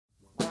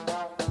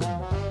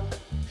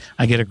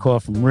I get a call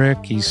from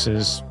Rick. He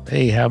says,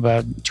 hey, how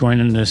about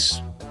joining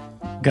this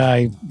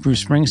guy,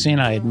 Bruce Springsteen?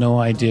 I had no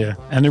idea.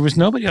 And there was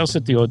nobody else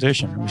at the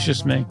audition. It was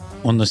just me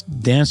on the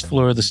dance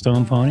floor of the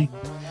Stone Pony.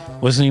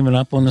 Wasn't even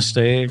up on the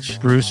stage.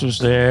 Bruce was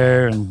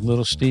there, and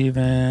Little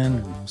Steven,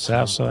 and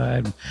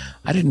Southside.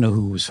 I didn't know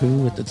who was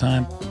who at the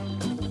time.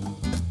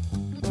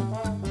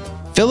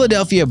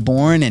 Philadelphia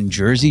born and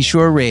Jersey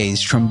Shore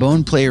raised,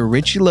 trombone player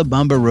Richie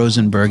LaBamba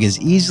Rosenberg is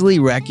easily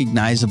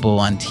recognizable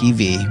on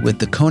TV with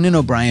the Conan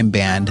O'Brien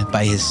Band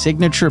by his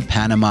signature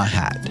Panama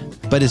hat.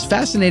 But his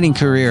fascinating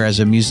career as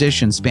a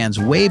musician spans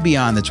way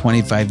beyond the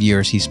 25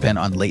 years he spent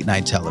on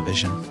late-night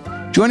television.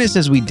 Join us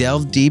as we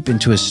delve deep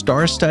into his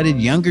star-studded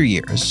younger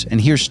years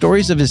and hear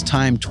stories of his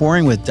time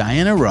touring with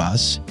Diana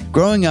Ross,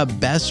 growing up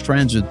best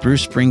friends with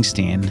Bruce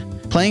Springsteen,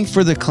 playing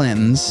for the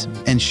Clintons,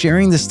 and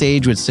sharing the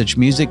stage with such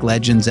music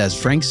legends as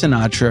Frank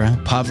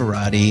Sinatra,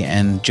 Pavarotti,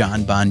 and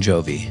John Bon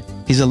Jovi.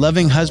 He's a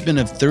loving husband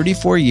of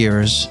 34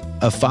 years,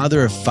 a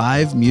father of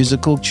 5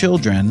 musical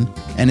children,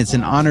 and it's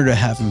an honor to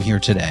have him here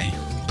today.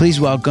 Please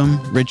welcome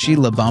Richie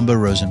LaBamba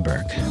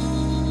Rosenberg.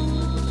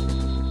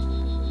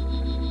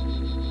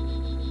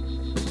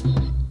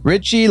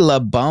 Richie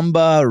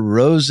LaBamba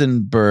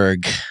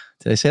Rosenberg.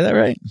 Did I say that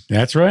right?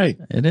 That's right.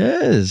 It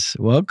is.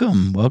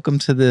 Welcome. Welcome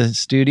to the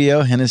studio,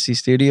 Hennessy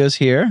Studios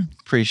here.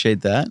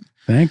 Appreciate that.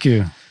 Thank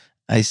you.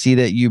 I see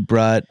that you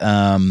brought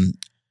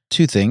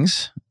 2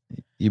 things.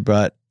 You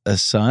brought a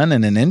son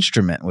and an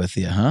instrument with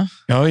you, huh?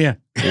 Oh, yeah.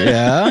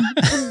 Yeah?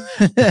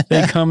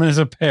 They come as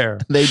a pair.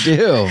 They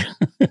do.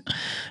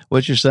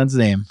 What's your son's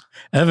name?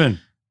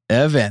 Evan.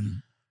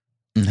 Evan.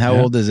 And how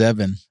old is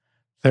Evan?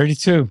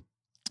 32.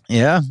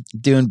 Yeah,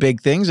 doing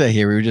big things, I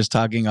hear. We were just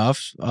talking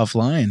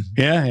offline.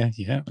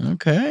 Yeah.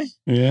 Okay.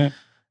 Yeah.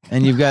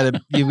 And you've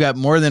got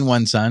more than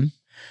one son.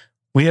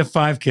 We have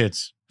 5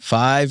 kids.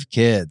 5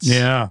 kids.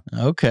 Yeah.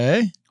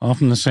 Okay. All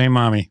from the same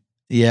mommy.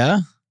 Yeah.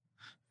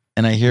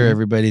 And I hear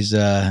everybody's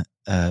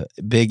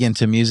big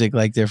into music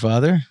like their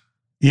father.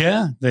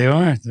 Yeah, they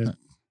are.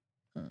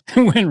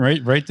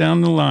 Went right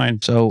down the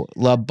line. So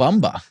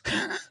LaBamba.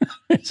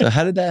 So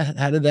how'd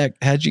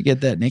you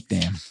get that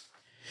nickname?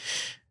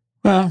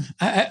 Well,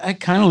 I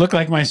kind of look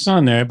like my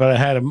son there, but I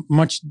had a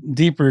much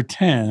deeper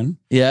tan.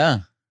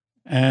 Yeah.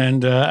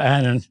 And I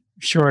had a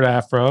short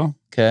afro.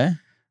 Okay.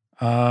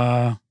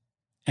 I'm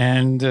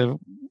in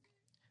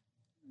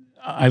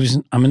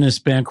this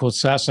band called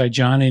Southside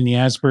Johnny and the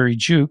Asbury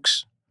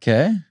Jukes.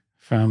 Okay.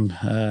 From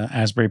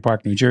Asbury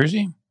Park, New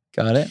Jersey.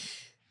 Got it.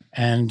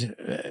 And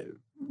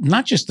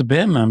not just the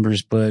band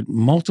members, but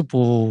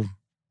multiple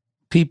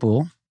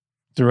people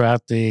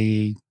throughout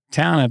the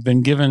town have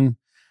been given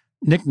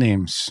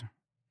nicknames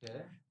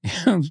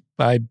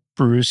by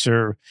Bruce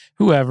or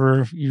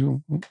whoever,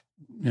 you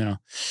know.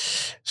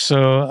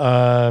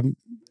 So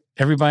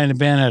everybody in the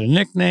band had a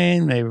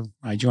nickname.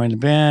 I joined the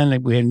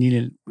band. We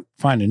needed to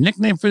find a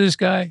nickname for this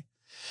guy.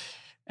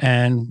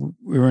 And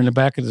we were in the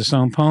back of the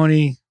Stone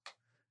Pony,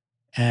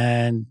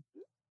 and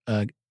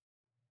a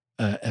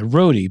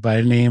roadie by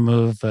the name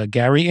of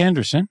Gary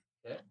Anderson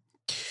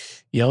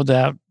yelled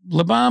out,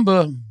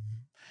 LaBamba.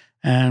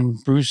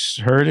 And Bruce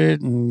heard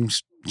it and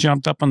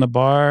jumped up on the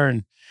bar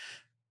and,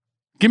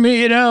 give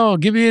me an L,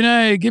 give me an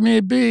A, give me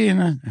a B.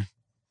 And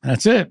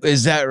that's it.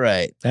 Is that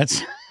right?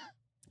 That's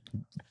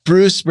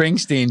Bruce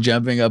Springsteen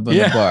jumping up on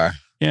the bar.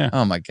 Yeah.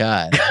 Oh, my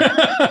God.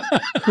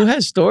 Who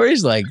has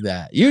stories like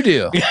that? You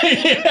do.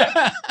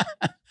 Yeah.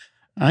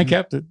 I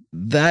kept it.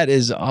 That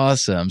is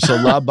awesome. So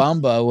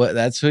LaBamba,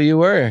 that's who you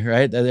were,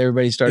 right? That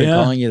everybody started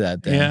calling you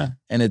that then. Yeah.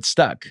 And it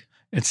stuck.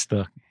 It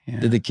stuck. Yeah.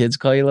 Did the kids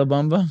call you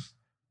LaBamba?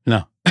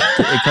 No.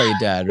 They call you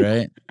Dad,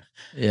 right?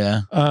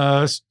 Yeah.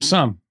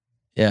 Some.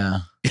 Yeah.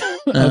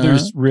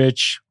 Others,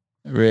 Rich.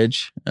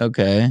 Rich.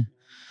 Okay.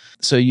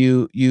 So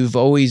you've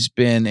always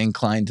been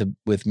inclined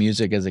with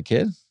music as a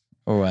kid,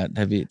 or what?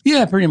 Have you?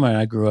 Yeah, pretty much.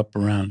 I grew up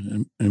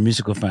around a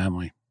musical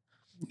family.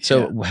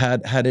 So how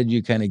did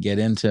you kind of get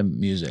into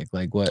music?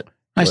 Like what?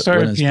 I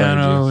started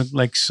piano at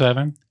like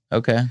 7.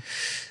 Okay.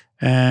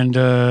 And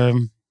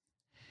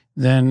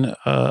then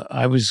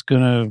I was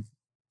gonna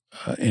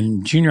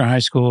in junior high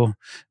school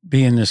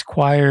be in this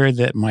choir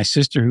that my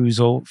sister, who's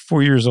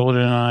 4 years older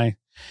than I,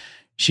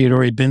 she had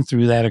already been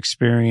through that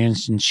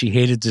experience, and she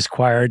hated this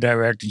choir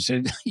director. She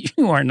said,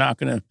 "You are not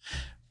going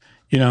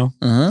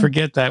to,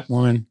 forget that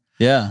woman."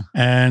 Yeah.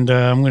 And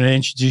I'm going to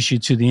introduce you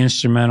to the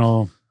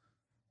instrumental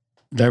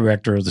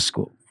director of the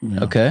school.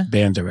 Okay.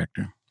 Band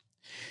director,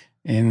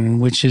 in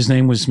which his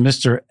name was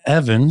Mr.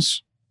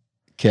 Evans.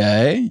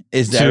 Okay.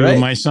 Is that right?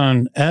 My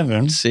son,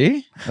 Evan.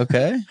 See?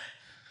 Okay.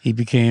 He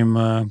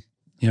became,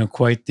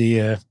 quite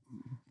the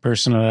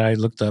person that I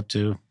looked up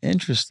to.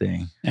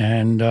 Interesting.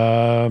 And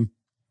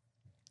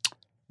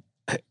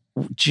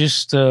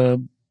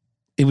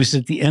it was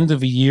at the end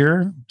of a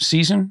year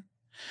season.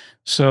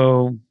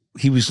 So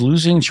he was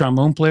losing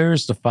trombone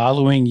players the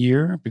following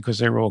year because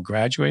they were all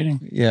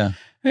graduating. Yeah.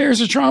 Here's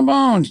a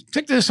trombone.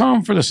 Take this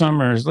home for the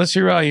summers. Let's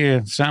hear how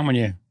you sound when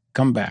you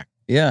come back.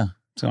 Yeah.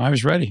 So I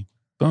was ready.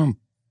 Boom.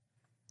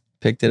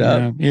 Picked it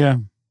up. Yeah.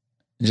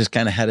 just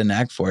kind of had a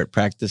knack for it,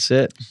 practice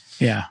it.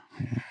 Yeah.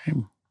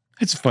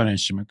 It's a fun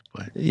instrument to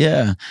play.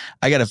 Yeah.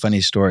 I got a funny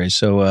story.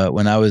 So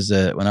when I was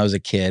a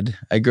kid,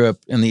 I grew up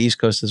in the East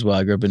Coast as well.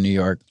 I grew up in New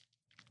York,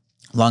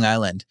 Long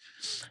Island.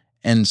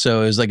 And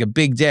so it was like a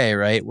big day,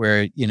 right?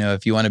 Where,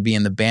 if you want to be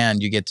in the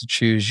band, you get to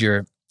choose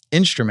your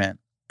instrument.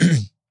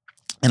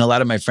 And a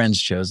lot of my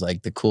friends chose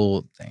like the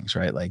cool things,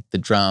 right? Like the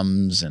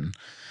drums and,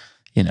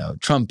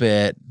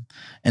 trumpet.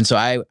 And so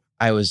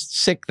I was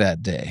sick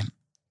that day.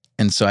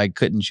 And so I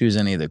couldn't choose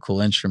any of the cool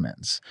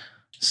instruments.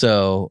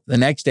 So the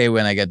next day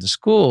when I got to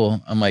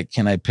school, I'm like,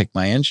 can I pick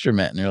my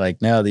instrument? And they're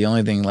like, no, the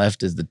only thing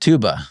left is the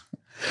tuba.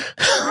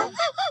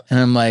 And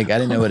I'm like, I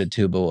didn't know what a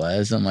tuba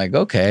was. I'm like,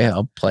 okay,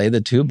 I'll play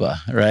the tuba,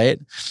 right?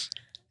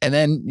 And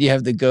then you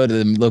have to go to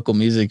the local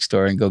music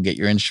store and go get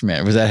your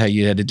instrument. Was that how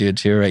you had to do it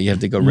too, right? You have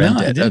to go rent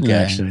it. I didn't, okay.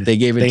 Actually. They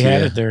gave it to you. They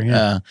had it there,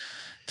 yeah.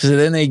 So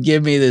then they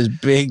give me this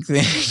big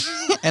thing.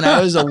 And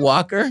I was a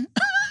walker.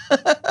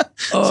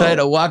 So I had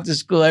to walk to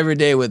school every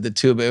day with the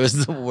tuba. It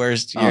was the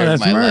worst year of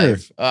my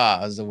life.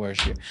 Oh, it was the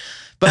worst year.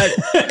 But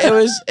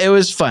it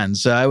was fun.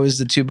 So I was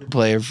the tuba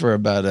player for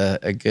about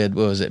a good,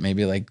 what was it,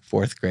 maybe like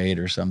 4th grade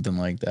or something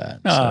like that.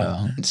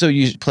 So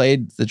you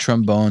played the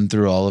trombone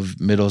through all of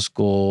middle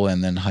school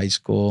and then high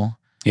school.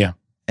 Yeah.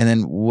 And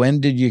then when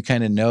did you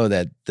kind of know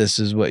that this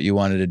is what you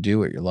wanted to do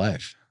with your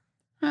life?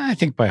 I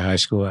think by high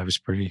school I was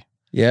pretty.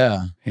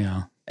 Yeah.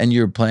 Yeah. And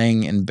you were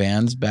playing in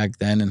bands back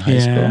then in high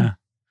school?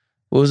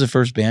 What was the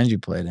first band you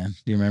played in?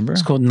 Do you remember?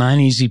 It's called 9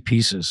 Easy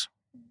Pieces.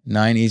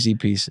 9 Easy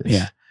Pieces.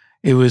 Yeah.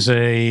 It was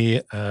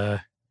a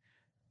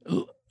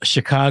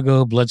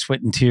Chicago, Blood,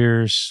 Sweat, and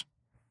Tears,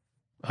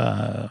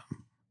 that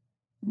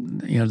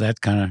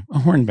kind of a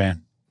horn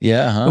band.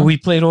 Yeah, huh? But we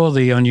played all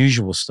the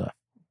unusual stuff.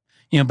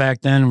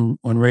 Back then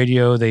on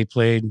radio, they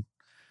played,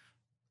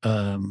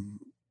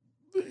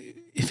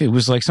 if it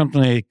was like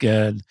something like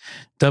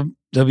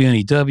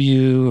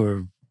WNEW,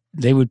 or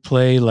they would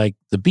play like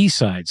the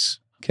B-sides.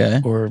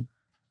 Okay. Or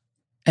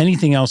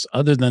anything else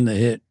other than the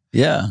hit.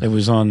 Yeah. That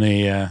was on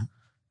the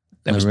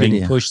that was radio.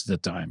 being pushed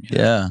at the time.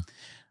 Yeah.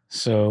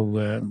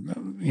 So,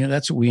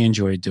 that's what we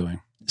enjoyed doing.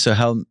 So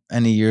how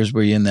many years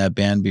were you in that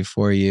band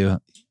before you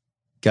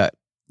got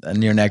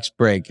your next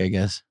break, I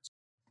guess?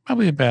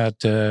 Probably about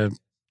 2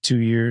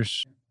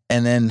 years.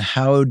 And then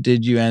how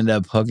did you end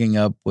up hooking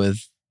up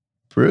with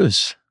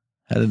Bruce?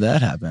 How did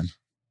that happen?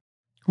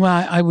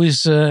 Well, I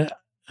was, I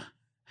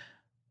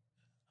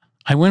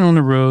went on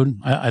the road.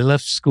 I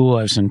left school.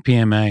 I was in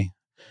PMA.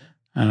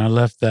 And I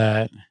left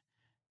that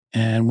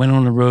and went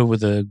on the road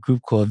with a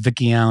group called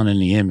Vicky Allen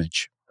and the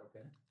Image,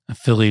 a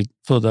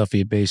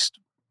Philadelphia-based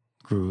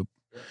group.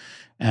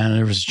 And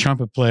there was a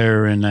trumpet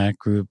player in that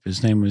group.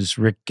 His name was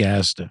Rick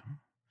Gazda.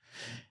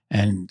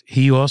 And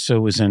he also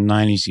was in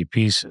 9 Easy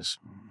Pieces.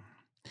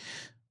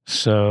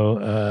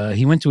 So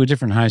he went to a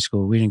different high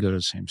school. We didn't go to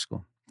the same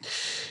school.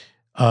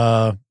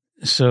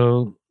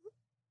 So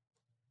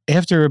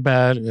after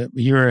about a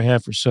year and a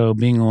half or so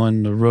being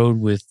on the road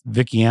with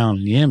Vicky Allen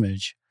and the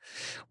Image,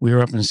 we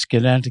were up in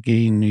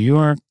Schenectady, New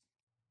York,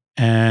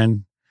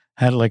 and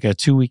had like a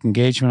 2-week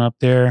engagement up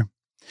there.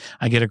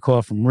 I get a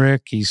call from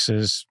Rick. He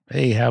says,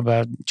 hey, how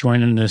about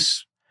joining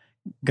this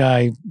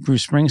guy,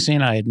 Bruce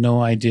Springsteen? I had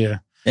no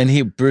idea.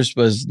 And Bruce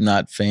was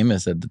not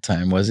famous at the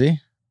time, was he?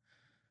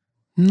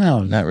 No.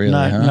 Not really,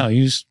 huh? No,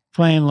 he was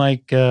playing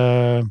like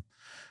the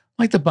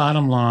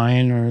bottom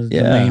line or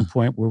the main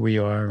point where we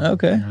are.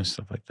 Okay.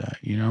 Stuff like that,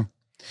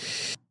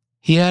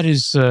 He had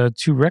his 2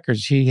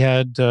 records. He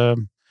had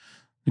the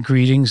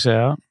Greetings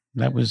out.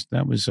 That was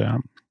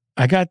out.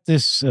 I got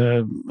this,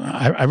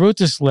 I wrote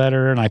this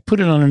letter and I put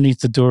it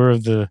underneath the door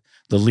of the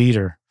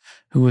leader,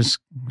 who was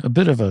a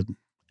bit of an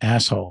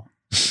asshole.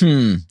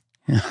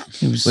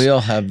 We all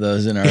have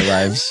those in our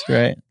lives,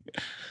 right?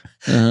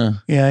 Uh-huh.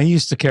 Yeah, he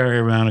used to carry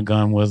around a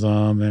gun with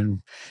him.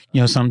 And,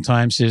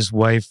 sometimes his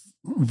wife,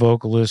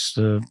 vocalist,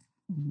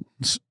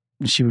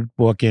 she would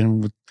walk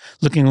in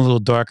looking a little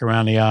dark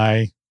around the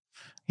eye,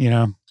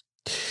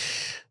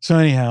 So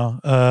anyhow,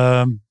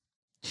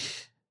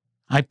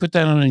 I put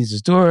that underneath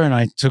his door and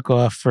I took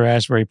off for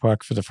Asbury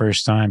Park for the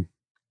first time.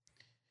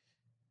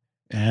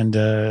 And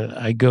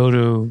I go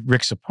to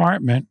Rick's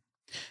apartment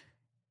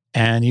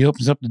and he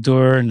opens up the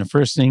door and the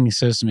first thing he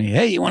says to me,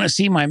 hey, you want to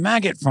see my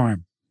maggot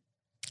farm?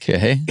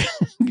 Okay.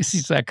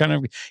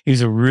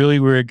 He's a really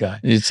weird guy.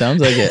 It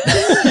sounds like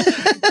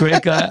it.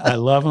 Great guy. I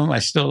love him. I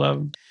still love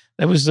him.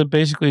 That was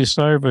basically a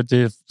start, but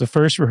the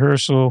first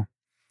rehearsal,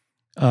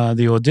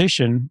 the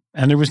audition,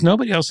 and there was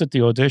nobody else at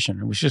the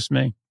audition. It was just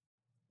me.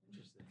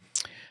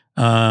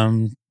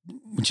 On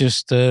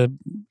the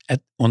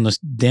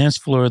dance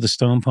floor of the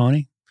Stone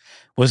Pony.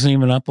 Wasn't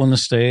even up on the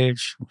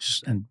stage.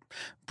 And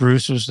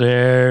Bruce was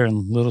there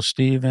and Little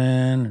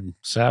Steven and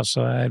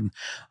Southside.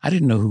 I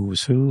didn't know who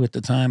was who at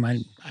the time.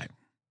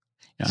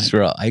 These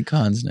are all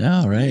icons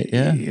now, right?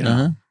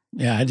 Yeah.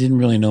 Yeah, I didn't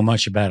really know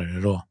much about it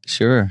at all.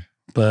 Sure.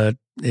 But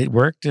it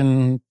worked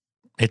and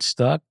it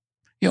stuck.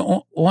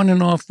 On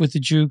and off with the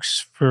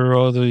Jukes for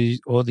all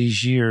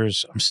these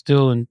years. I'm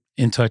still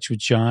in touch with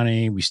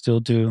Johnny. We still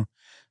do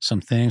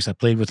some things. I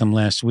played with him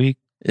last week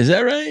Is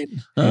that right?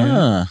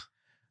 Yeah.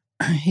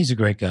 He's a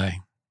great guy.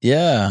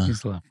 Yeah.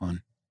 He's a lot of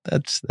fun.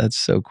 That's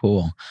so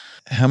cool.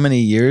 How many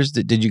years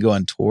did you go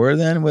on tour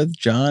then with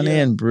Johnny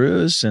and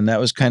Bruce? And that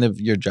was kind of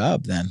your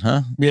job then,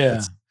 huh?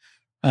 Yeah.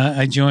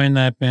 I joined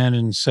that band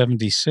in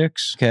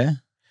 76. Okay.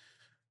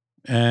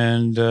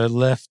 And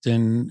left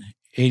in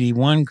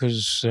 81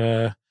 because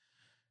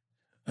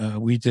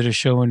we did a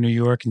show in New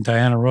York and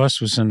Diana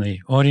Ross was in the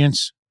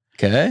audience.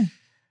 Okay.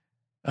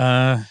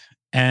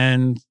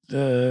 And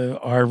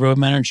our road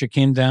manager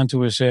came down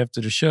to us after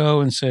the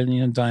show and said,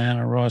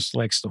 Diana Ross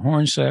likes the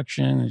horn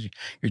section.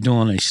 You're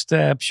doing these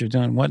steps. You're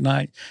doing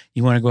whatnot.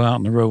 You want to go out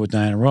on the road with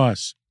Diana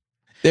Ross.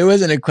 There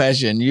wasn't a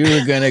question. You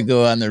were going to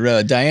go on the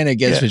road. Diana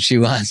gets what she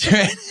wants,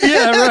 right?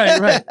 Yeah,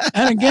 right.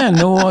 And again,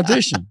 no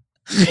audition.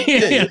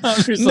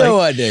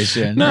 No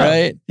audition,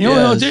 right? The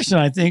only audition,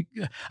 I think,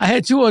 I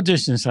had 2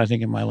 auditions, I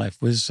think, in my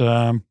life. Was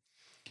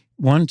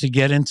one to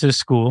get into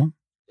school.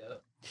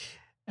 Yep.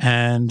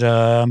 And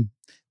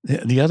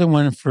the other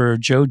one for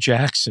Joe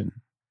Jackson,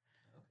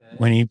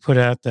 when he put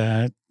out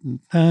that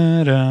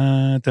da,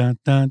 da, da,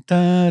 da,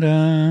 da,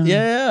 da,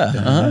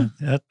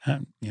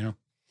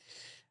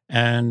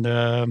 and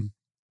there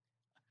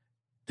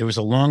was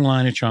a long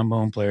line of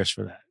trombone players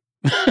for that.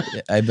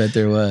 I bet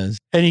there was.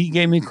 And he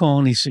gave me a call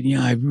and he said,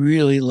 I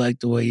really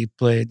liked the way you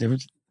played. There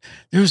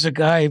was a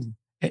guy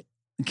that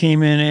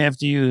came in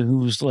after you who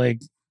was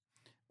like,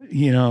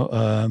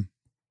 a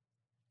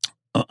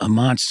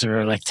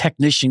monster, like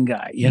technician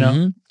guy,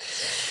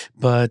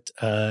 But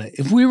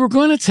if we were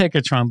going to take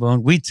a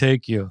trombone, we'd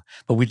take you.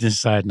 But we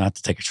decided not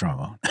to take a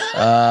trombone.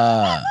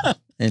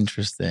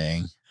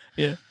 Interesting.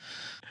 Yeah.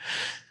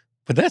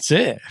 But that's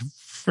it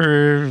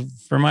for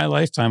my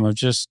lifetime of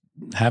just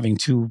having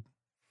 2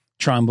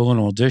 trombone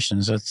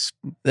auditions.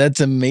 That's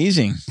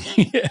amazing.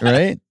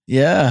 Right?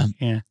 Yeah.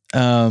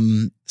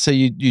 So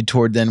you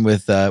toured then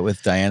with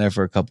Diana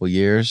for a couple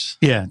years?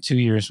 Yeah, 2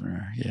 years with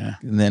her. Yeah.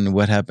 And then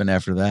what happened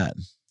after that?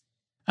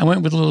 I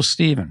went with Little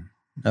Steven.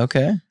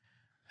 Okay.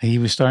 He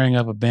was starting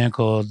up a band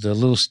called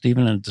Little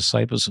Steven and the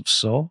Disciples of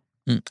Soul.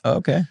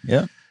 Okay.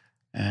 Yeah.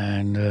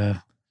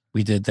 And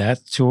we did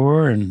that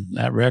tour and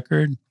that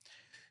record.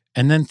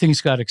 And then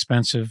things got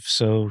expensive,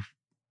 so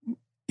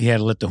he had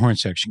to let the horn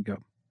section go.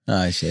 Oh,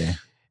 I see.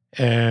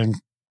 And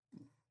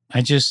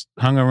I just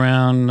hung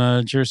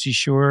around Jersey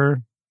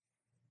Shore,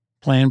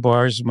 playing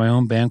bars with my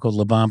own band called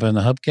LaBamba and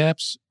the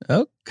Hubcaps.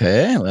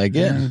 Okay, I like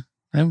it.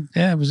 And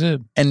that was it.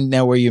 And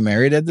now, were you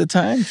married at the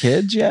time?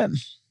 Kids yet?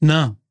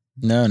 No,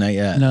 not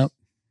yet. No,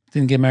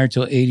 didn't get married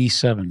till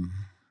 87.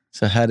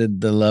 So how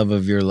did the love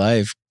of your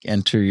life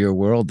enter your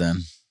world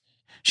then?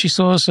 She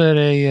saw us at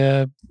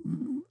a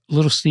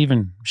Little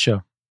Steven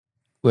show.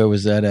 Where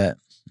was that at?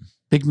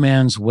 Big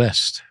Man's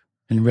West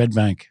in Red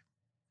Bank.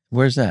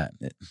 Where's that?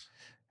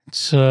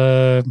 It's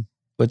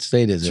what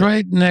state is it? It's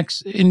right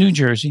next in New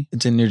Jersey.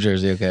 It's in New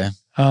Jersey, okay.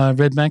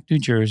 Red Bank, New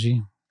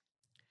Jersey.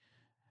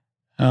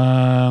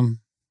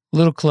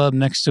 Little club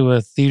next to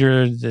a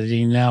theater that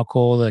he now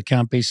call the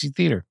Count Basie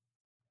Theater.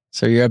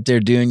 So you're up there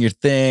doing your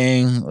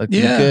thing,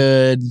 looking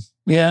good.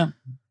 Yeah.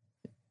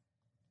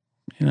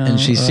 And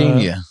she's seen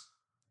you.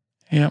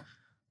 Yep.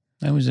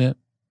 That was it.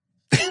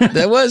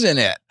 That wasn't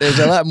it. There's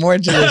a lot more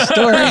to the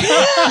story.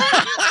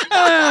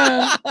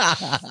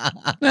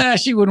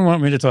 She wouldn't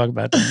want me to talk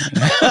about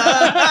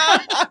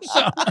that.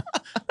 So,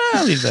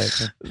 I'll leave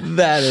that.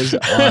 That is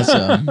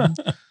awesome.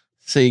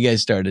 So you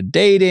guys started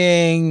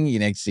dating.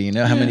 Next thing you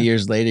know, how many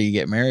years later you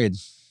get married?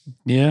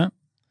 Yeah,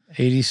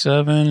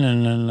 87,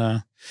 and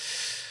then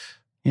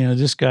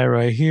this guy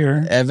right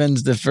here,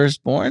 Evan's the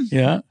firstborn.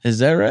 Yeah, is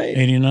that right?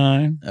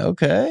 89.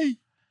 Okay.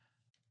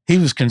 He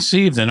was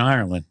conceived in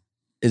Ireland.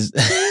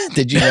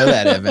 Did you know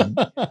that, Evan?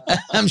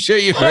 I'm sure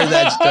you've heard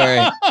that story.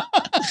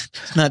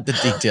 Not the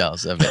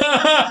details of it.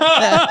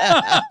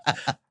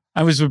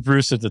 I was with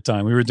Bruce at the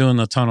time. We were doing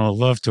the Tunnel of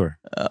Love tour.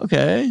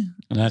 Okay.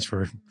 And that's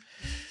where,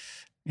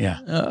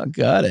 Oh,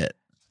 got it.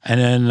 And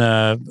then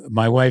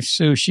my wife,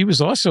 Sue, she was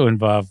also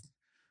involved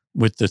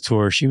with the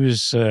tour. She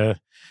was in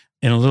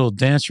a little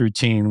dance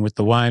routine with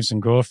the wives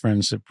and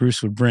girlfriends that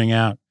Bruce would bring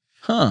out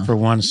for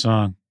one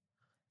song.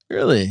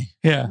 Really?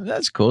 Yeah.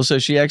 That's cool. So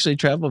she actually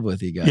traveled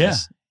with you guys. Yeah.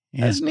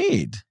 That's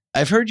neat.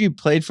 I've heard you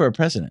played for a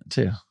president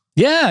too.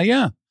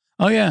 Yeah.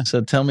 Oh, yeah. So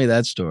tell me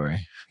that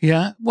story.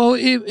 Yeah. Well,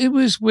 it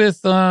was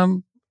with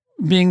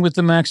being with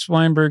the Max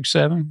Weinberg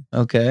 7.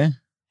 Okay.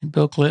 And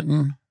Bill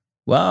Clinton.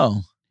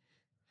 Wow.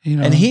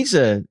 And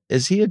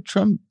is he a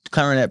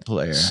clarinet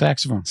player?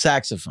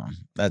 Saxophone.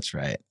 That's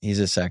right. He's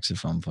a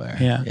saxophone player.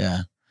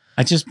 Yeah.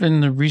 I just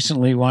been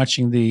recently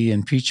watching the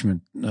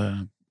impeachment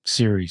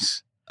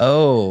series.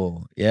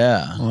 Oh,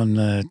 yeah. On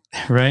the,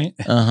 right?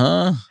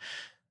 Uh-huh.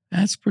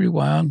 That's pretty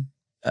wild.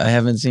 I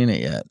haven't seen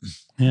it yet.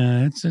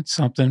 Yeah, it's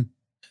something.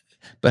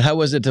 But how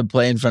was it to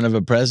play in front of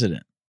a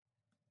president?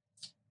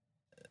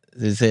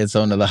 Did you say it's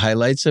one of the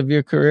highlights of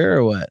your career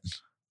or what?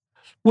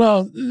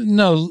 Well,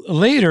 no,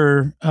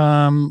 later,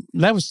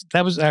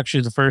 that was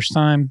actually the first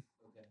time.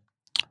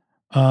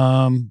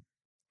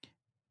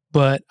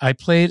 But I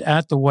played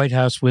at the White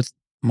House with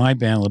my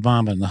band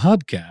LaBamba and the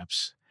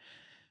Hubcaps,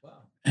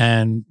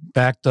 and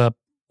backed up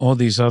all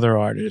these other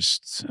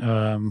artists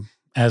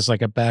as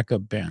like a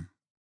backup band.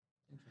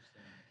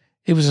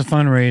 It was a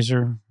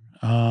fundraiser,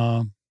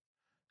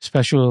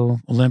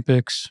 Special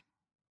Olympics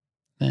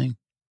thing,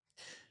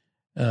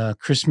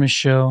 Christmas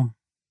show.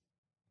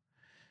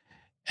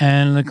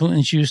 And the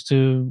Clintons used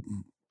to,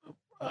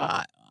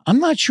 I'm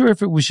not sure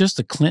if it was just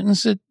the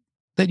Clintons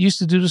that used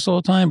to do this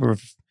all the time, or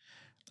if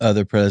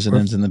other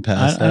presidents in the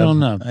past. I don't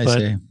know. I but,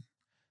 see.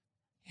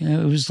 You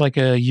know, it was like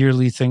a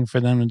yearly thing for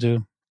them to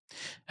do.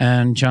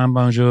 And John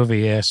Bon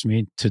Jovi asked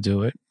me to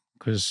do it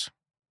because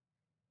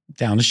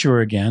down the shore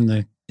again,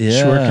 the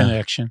shore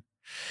connection.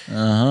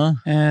 Uh-huh.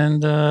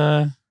 And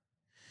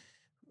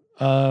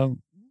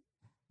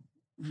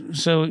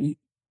so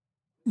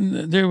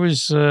there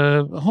was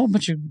a whole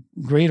bunch of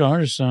great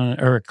artists on it.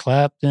 Eric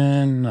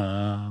Clapton,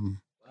 Run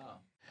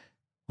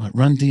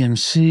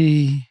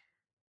DMC,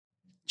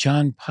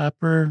 John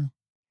Popper.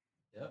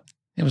 Yep.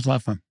 It was a lot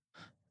of fun.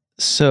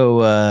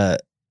 So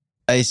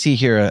I see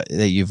here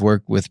that you've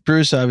worked with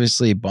Bruce,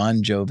 obviously,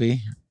 Bon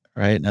Jovi,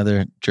 right?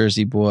 Another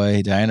Jersey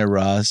boy, Diana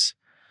Ross.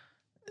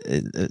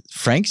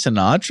 Frank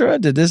Sinatra?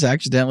 Did this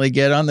accidentally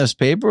get on this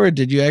paper, or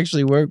did you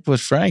actually work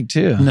with Frank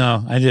too?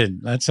 No, I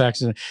didn't. That's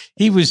accident.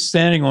 He was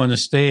standing on the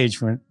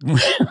stage when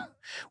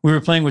we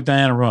were playing with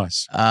Diana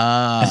Ross.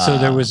 And so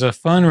there was a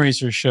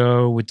fundraiser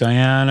show with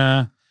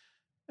Diana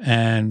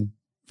and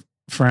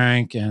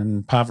Frank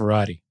and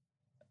Pavarotti.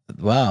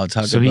 Wow.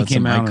 So he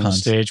came out on the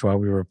stage while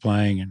we were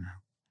playing, and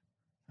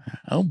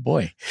oh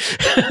boy.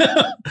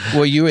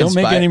 Were you Don't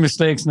make any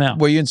mistakes now.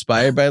 Were you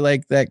inspired by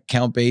like that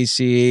Count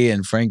Basie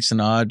and Frank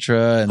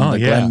Sinatra and the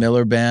Glenn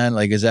Miller band?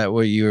 Like, is that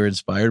what you were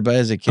inspired by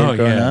as a kid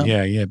growing up?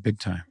 Yeah, big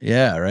time.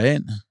 Yeah,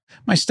 right?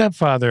 My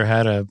stepfather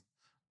had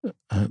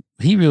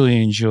he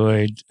really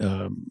enjoyed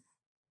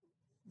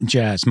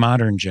jazz,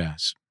 modern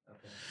jazz.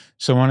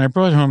 So when I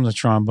brought home the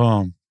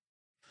trombone,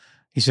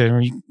 he said,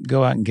 well, you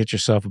go out and get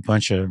yourself a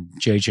bunch of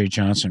J.J.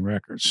 Johnson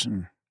records.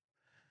 And,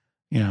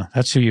 you know,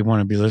 that's who you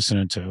want to be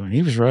listening to. And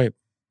he was right.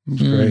 It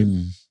was great.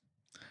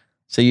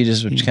 So you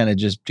just would kind of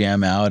just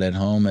jam out at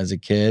home as a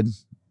kid?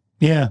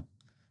 Yeah.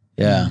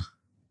 Yeah.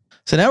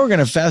 So now we're going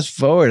to fast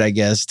forward, I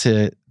guess,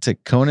 to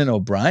Conan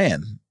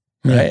O'Brien,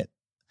 right? Yeah.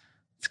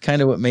 It's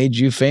kind of what made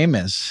you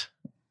famous.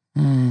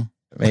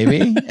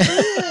 Maybe?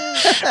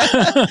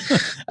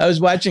 I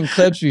was watching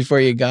clips before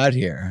you got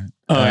here.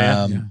 Oh,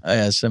 yeah.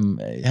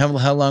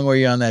 How long were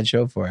you on that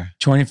show for?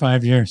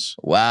 25 years.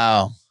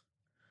 Wow.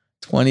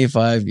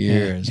 25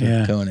 years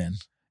with Conan.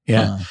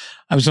 Yeah.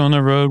 I was on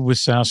the road with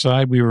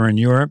Southside. We were in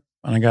Europe,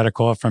 and I got a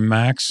call from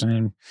Max,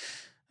 and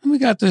we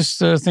got this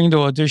thing to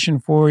audition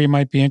for. You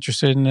might be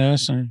interested in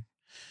this. And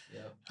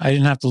I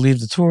didn't have to leave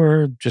the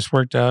tour. Just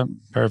worked out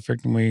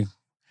perfect. And we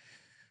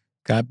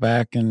got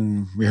back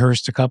and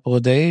rehearsed a couple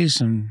of days.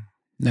 And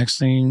next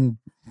thing,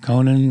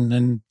 Conan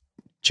and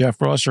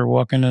Jeff Ross are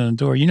walking in the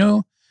door. You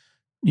know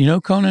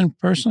Conan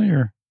personally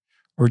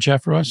or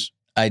Jeff Ross?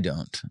 I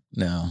don't.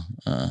 No.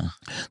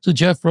 So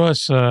Jeff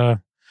Ross,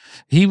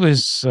 he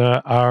was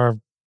our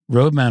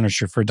road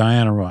manager for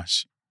Diana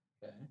Ross.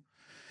 Okay.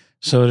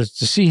 So to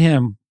see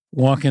him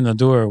walk in the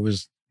door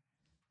was,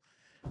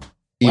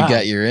 you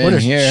got your in what a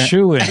here.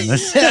 Shoe in.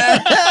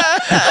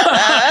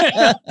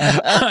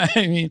 I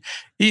mean,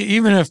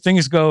 even if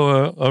things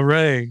go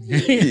awry,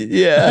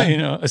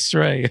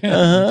 astray,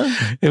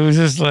 it was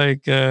just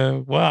like,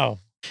 wow,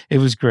 it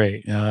was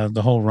great.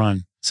 The whole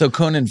run. So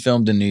Conan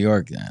filmed in New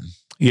York then?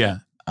 Yeah.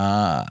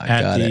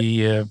 At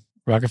the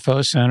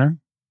Rockefeller Center.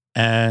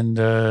 And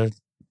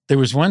there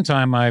was one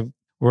time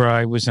where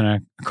I was in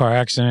a car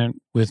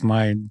accident with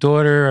my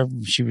daughter.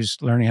 She was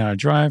learning how to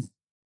drive.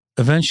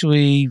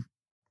 Eventually,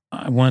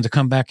 I wanted to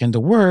come back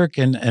into work,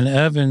 and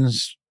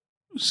Evans,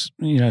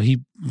 he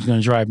was going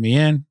to drive me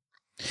in.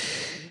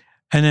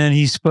 And then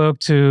he spoke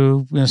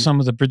to some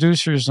of the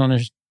producers on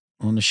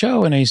the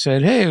show, and he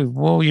said, "Hey,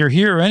 well, you're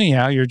here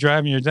anyhow. You're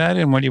driving your dad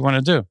in. What do you want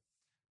to do?"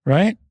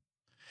 Right?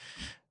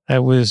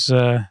 That was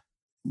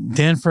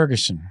Dan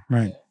Ferguson,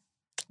 right?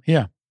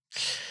 Yeah.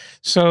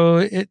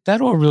 So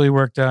that all really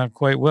worked out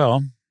quite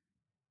well,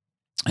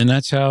 and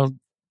that's how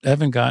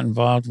Evan got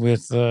involved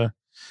with,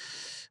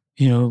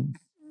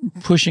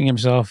 pushing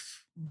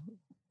himself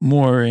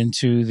more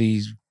into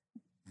the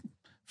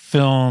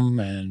film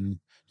and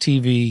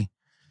TV,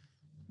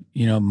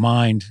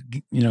 mind,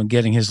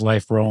 getting his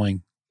life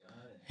rolling,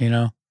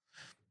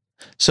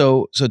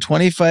 So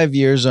 25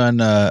 years on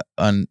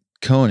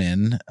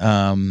Conan.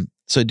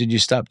 So did you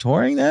stop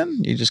touring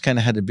then? You just kind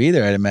of had to be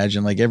there, I'd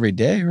imagine, like every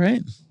day,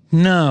 right?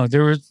 No,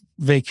 there were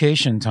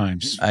vacation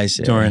times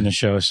during the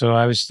show. So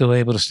I was still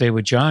able to stay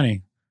with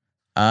Johnny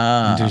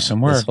and do some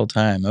work. This whole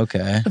time,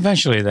 okay.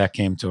 Eventually that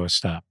came to a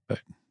stop,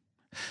 but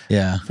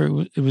yeah,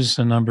 it was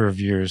a number of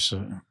years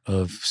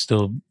of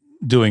still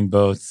doing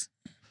both.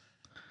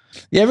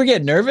 You ever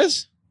get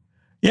nervous?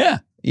 Yeah.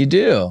 You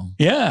do?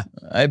 Yeah.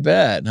 I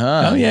bet,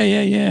 huh? Oh,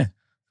 yeah.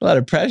 A lot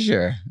of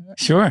pressure.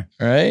 Sure.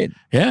 Right?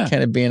 Yeah.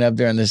 Kind of being up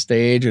there on the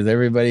stage with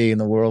everybody in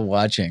the world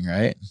watching,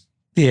 right?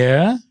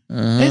 Yeah,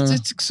 Uh-huh.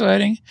 it's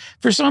exciting.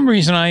 For some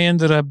reason, I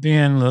ended up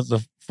being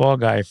the fall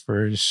guy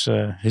for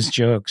his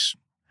jokes.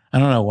 I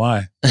don't know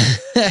why.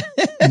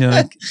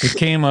 It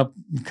came up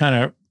kind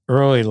of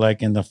early,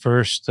 like in the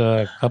first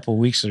couple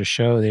weeks of the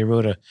show. They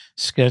wrote a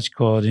sketch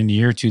called "In the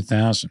Year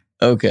 2000,"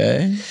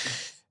 Okay.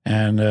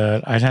 and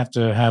I'd have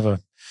to have a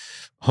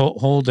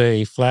hold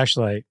a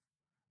flashlight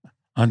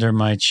under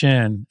my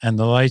chin, and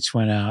the lights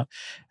went out,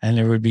 and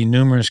there would be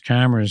numerous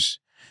cameras,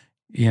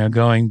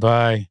 going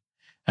by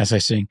as I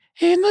sing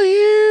 "In the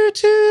Year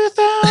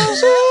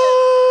 2000."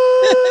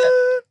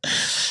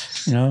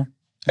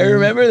 I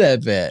remember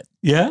that bit.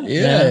 Yeah.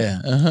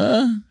 Yeah.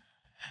 Uh-huh.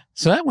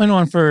 So that went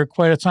on for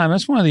quite a time.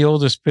 That's one of the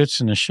oldest bits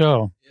in the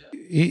show.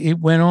 It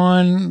went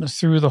on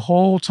through the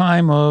whole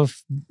time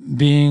of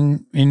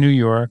being in New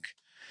York,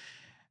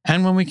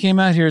 and when we came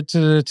out here to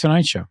the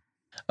Tonight Show.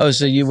 Oh,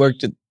 so you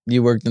worked in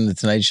the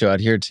Tonight Show out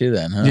here too,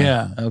 then? Huh?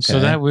 Yeah. Okay. So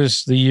that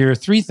was the year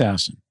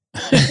 3000.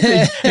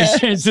 It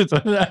changed it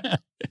to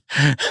that.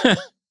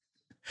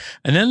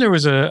 And then there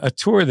was a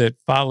tour that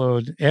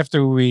followed after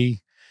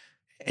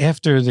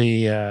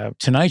the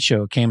Tonight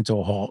Show came to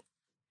a halt.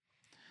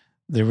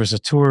 There was a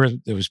tour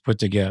that was put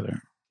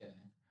together.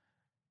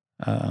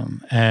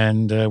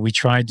 And we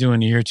tried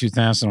doing the year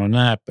 2000 on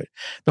that. But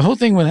the whole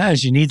thing with that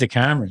is you need the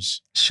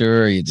cameras.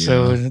 Sure you do.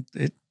 So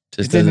it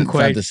didn't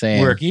quite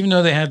work. Even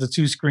though they had the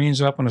two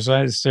screens up on the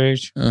side of the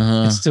stage,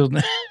 it still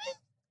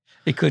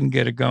they couldn't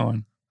get it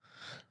going.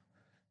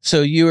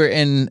 So you were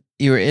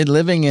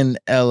living in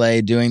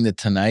LA doing the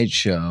Tonight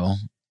Show,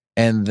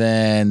 and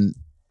then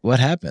what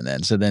happened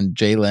then? So then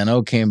Jay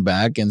Leno came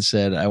back and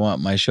said, "I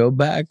want my show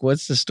back."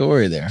 What's the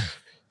story there?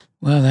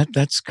 Well,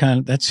 that's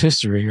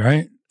history,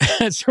 right?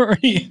 That's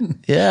already.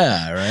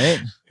 Yeah, right.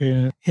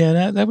 Yeah.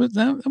 That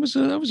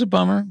was a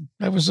bummer.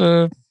 That was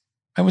a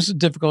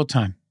difficult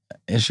time.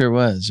 It sure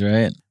was,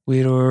 right?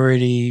 We'd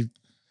already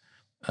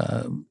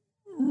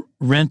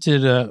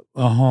rented a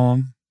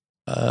home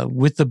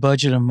with the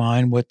budget in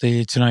mind, what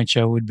the Tonight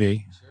Show would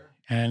be. Sure.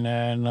 And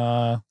then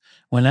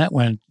when that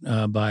went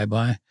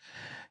bye-bye,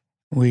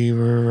 we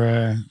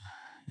were,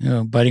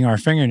 biting our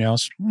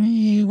fingernails.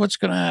 What's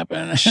going to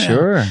happen?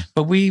 Sure.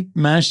 But we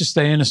managed to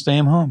stay in a stay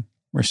home.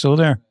 We're still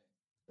there.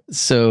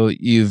 So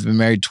you've been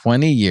married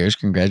 20 years.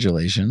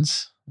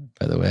 Congratulations,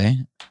 by the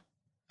way.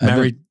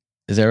 Married.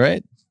 Is that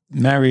right?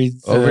 Married.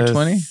 Over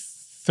 20?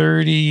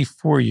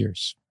 34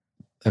 years.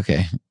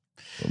 Okay.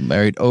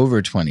 Married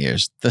over 20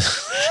 years.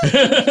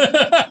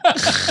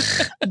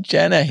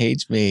 Jenna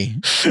hates me.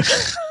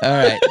 All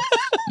right.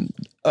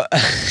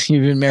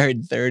 You've been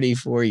married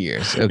 34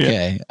 years.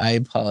 Okay. Yeah. I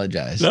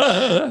apologize.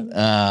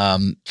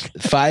 5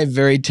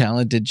 very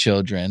talented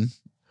children,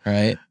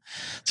 right?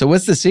 So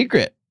what's the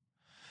secret?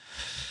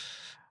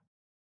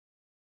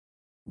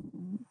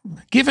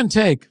 Give and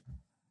take.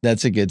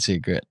 That's a good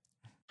secret.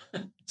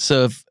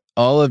 So if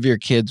all of your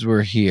kids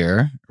were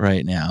here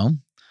right now,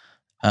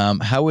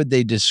 how would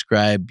they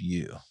describe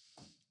you?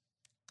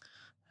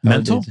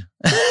 Mental?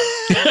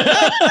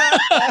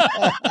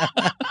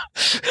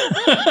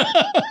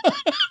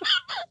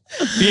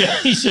 Yeah,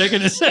 he's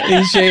shaking his head.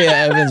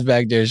 Evan's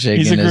back there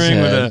shaking his head. He's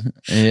agreeing with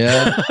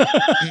that.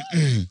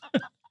 Yeah.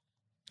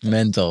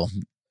 Mental.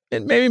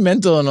 And maybe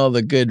mental in all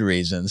the good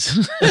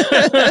reasons.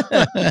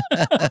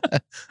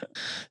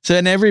 So,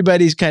 and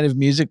everybody's kind of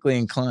musically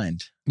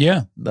inclined.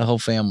 Yeah. The whole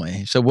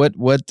family. So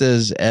what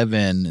does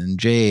Evan and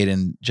Jade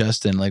and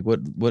Justin, like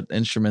what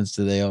instruments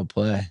do they all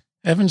play?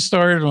 Evan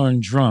started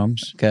on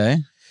drums. Okay.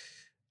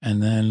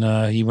 And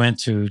then he went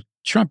to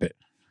trumpet.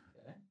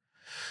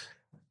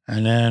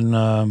 And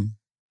then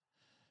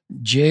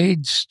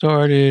Jade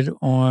started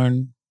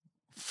on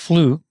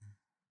flute.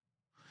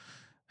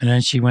 And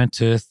then she went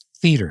to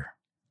theater.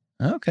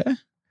 Okay.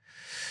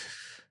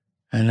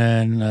 And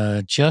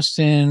then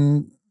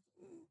Justin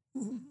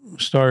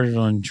started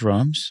on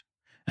drums,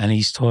 and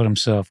he's taught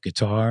himself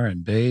guitar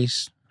and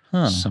bass,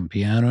 some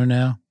piano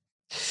now.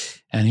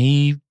 And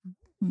he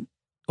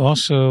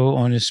also,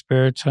 on his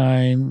spare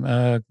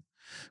time,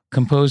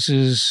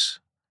 composes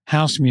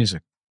house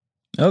music.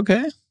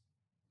 Okay.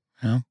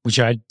 Which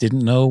I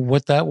didn't know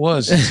what that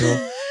was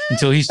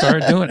until he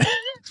started doing it.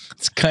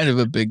 It's kind of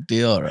a big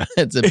deal, right?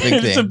 It's a big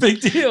thing. It's a big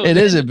deal. It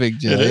is a big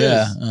deal. It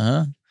yeah. Is.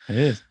 It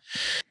is.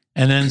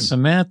 And then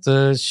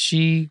Samantha,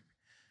 she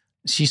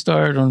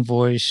started on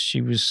voice.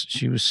 She was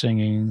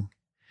singing,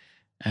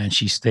 and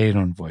she stayed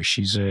on voice.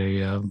 She was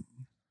in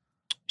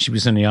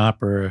the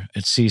opera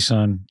at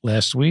CSUN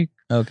last week.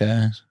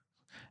 Okay.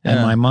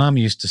 And my mom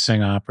used to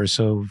sing opera,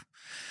 so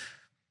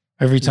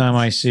every time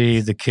I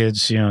see the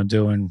kids,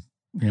 doing,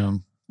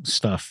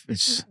 stuff,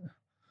 it's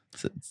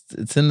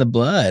in the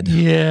blood.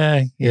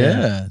 Yeah.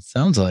 It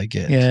sounds like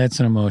it. Yeah, it's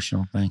an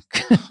emotional thing.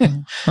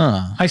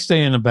 I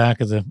stay in the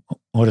back of the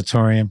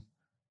auditorium.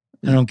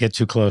 I don't get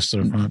too close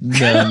to the front.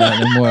 No,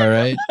 not anymore,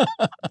 right?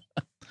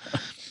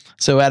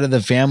 So out of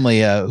the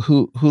family,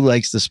 who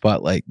likes the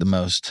spotlight the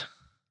most?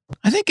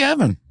 I think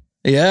Evan.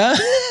 Yeah?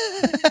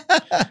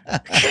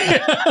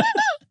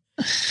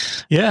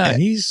 Yeah,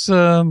 he's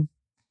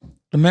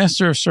the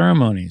master of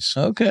ceremonies,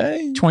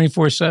 Okay.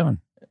 24/7.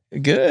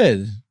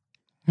 Good.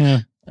 Yeah.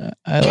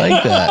 I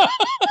like that.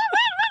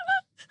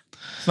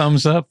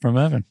 Thumbs up from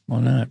Evan. Why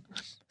not?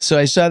 So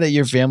I saw that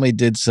your family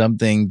did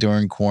something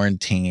during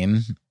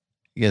quarantine.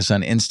 I guess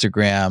on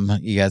Instagram,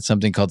 you got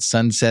something called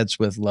Sunsets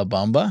with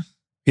LaBamba.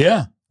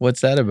 Yeah.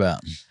 What's that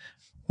about?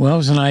 Well, it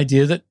was an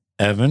idea that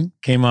Evan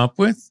came up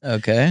with.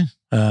 Okay.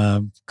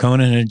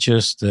 Conan had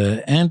just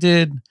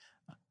ended.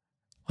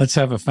 Let's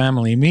have a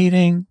family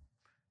meeting.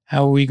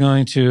 How are we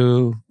going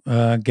to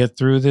get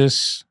through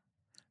this?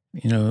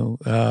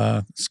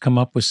 Let's come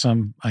up with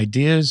some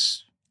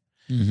ideas.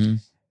 Mm-hmm.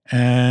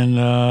 And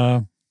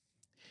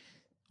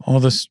all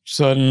of a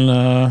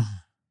sudden,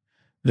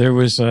 there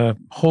was a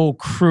whole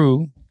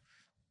crew,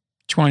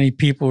 20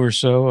 people or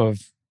so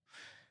of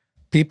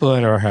people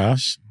at our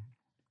house,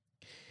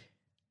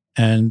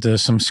 and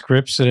some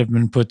scripts that have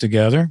been put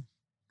together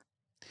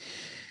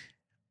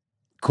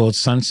called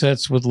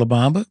Sunsets with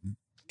LaBamba.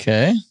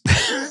 Okay.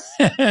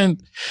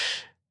 And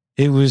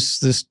it was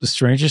the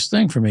strangest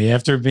thing for me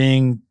after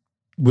being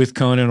with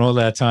Conan all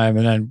that time,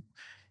 and then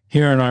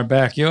here in our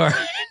backyard,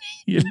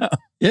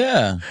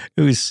 Yeah.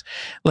 it was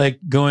like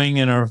going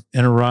in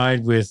a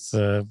ride with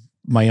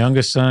my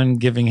youngest son,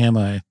 giving him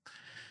a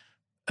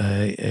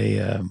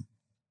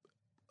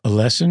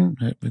lesson.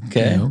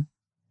 Okay.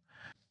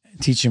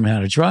 Teach him how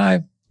to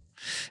drive,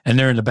 and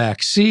they're in the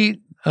back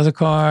seat of the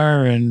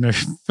car, and they're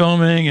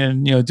filming,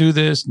 and do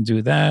this and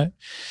do that.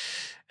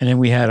 And then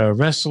we had a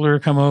wrestler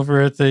come over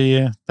at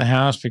the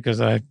house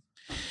because I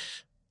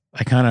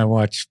kind of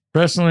watch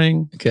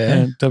wrestling. Okay.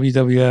 And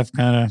WWF,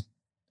 kind of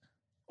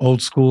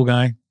old school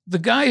guy. The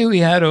guy who he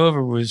had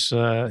over was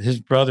his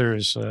brother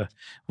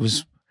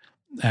was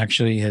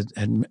actually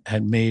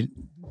had made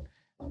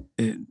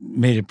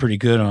it pretty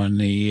good on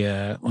the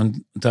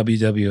on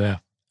WWF.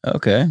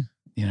 Okay.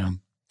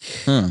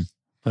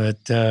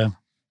 But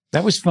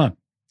that was fun.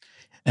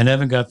 And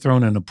Evan got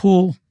thrown in a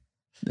pool.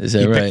 Is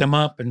that he right? picked him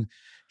up, and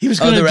he was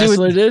going to the do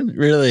wrestler it. did?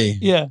 Really?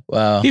 Yeah.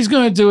 Wow. He's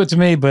going to do it to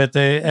me, but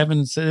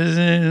Evan says,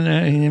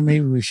 maybe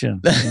we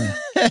shouldn't. Yeah.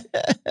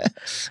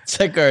 It's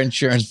like our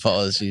insurance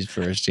policies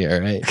first here,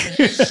 right?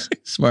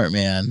 Smart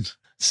man.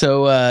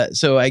 So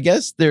I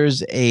guess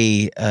there's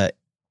a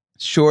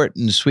short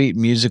and sweet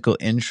musical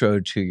intro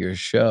to your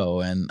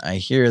show, and I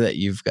hear that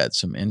you've got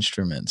some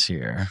instruments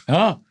here.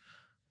 Oh,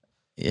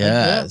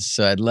 yeah.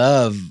 So I'd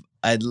love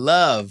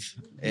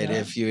it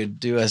if you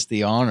would do us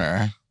the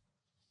honor.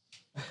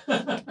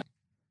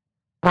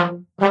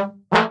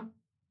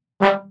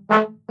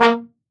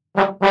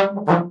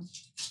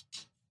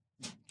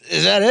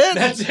 Is that it?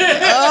 That's it.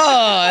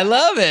 Oh, I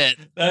love it.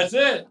 That's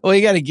it. Well,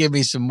 you got to give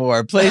me some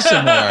more. Play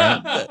some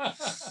more.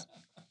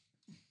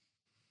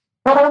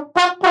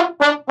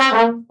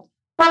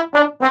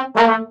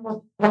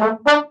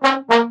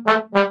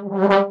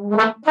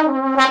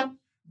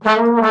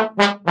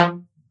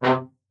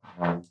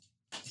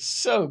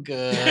 So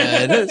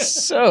good.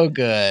 So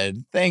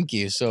good. Thank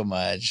you so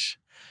much.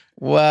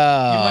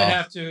 Wow. You might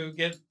have to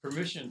get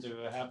permission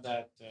to have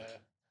that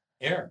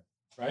air,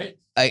 right?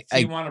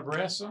 You want a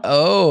brass song?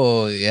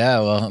 Oh, yeah.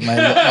 Well,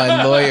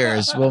 my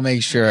lawyers will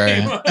make sure.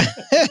 Fair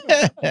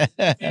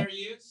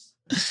use?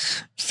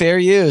 Fair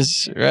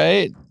use,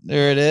 right?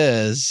 There it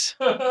is.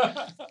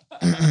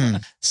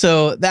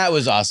 So that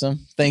was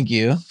awesome. Thank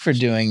you for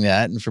doing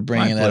that and for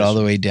bringing that all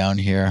the way down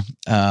here.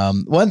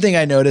 One thing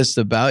I noticed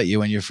about you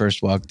when you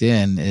first walked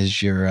in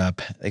is your,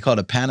 they call it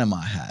a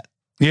Panama hat.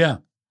 Yeah.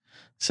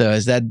 So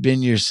has that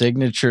been your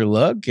signature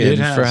look? And It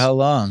has. For how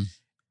long?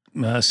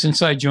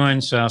 Since I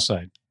joined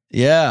Southside.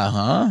 Yeah,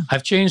 huh?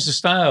 I've changed the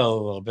style a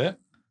little bit.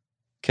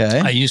 Okay.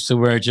 I used to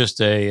wear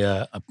just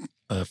a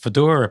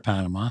fedora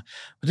Panama,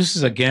 but this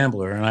is a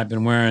gambler, and I've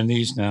been wearing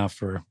these now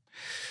for,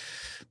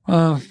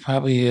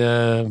 probably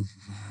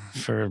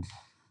for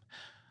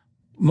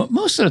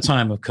most of the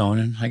time of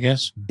Conan, I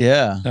guess.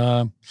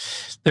 Yeah.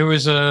 There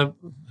was a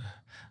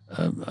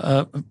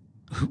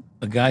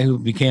guy who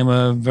became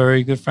a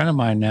very good friend of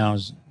mine now,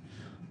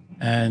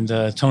 and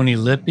Tony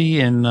Lippy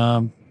in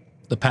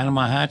the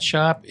Panama Hat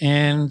Shop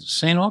in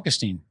St.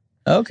 Augustine.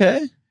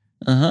 Okay.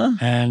 Uh-huh.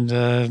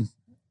 And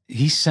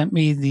he sent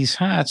me these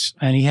hats,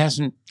 and he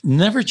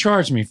never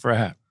charged me for a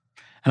hat.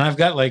 And I've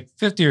got like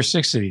 50 or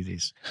 60 of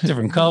these,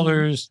 different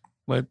colors.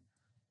 But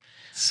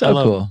so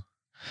cool.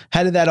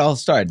 How did that all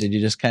start? Did you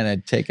just kind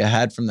of take a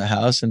hat from the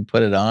house and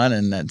put it on,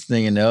 and that's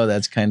thing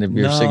that's kind of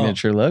your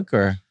signature look,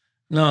 or?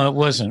 No, it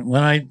wasn't.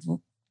 When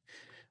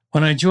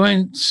I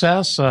joined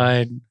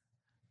Southside,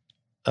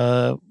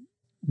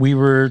 we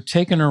were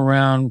taken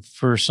around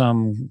for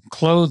some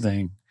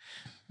clothing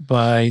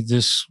by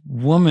this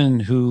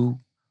woman who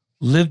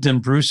lived in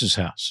Bruce's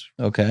house.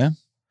 Okay.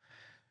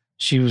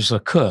 She was a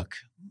cook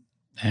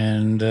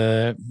and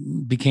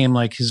became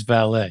like his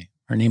valet.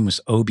 Her name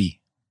was Obi.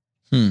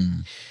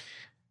 And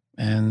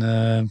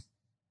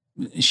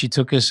she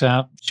took us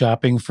out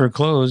shopping for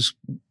clothes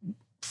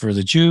for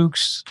the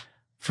Jukes,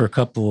 for a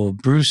couple of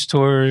Bruce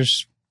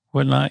tours,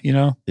 whatnot,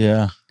 Yeah.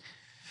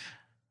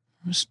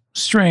 It was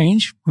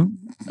strange.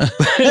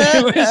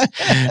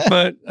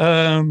 But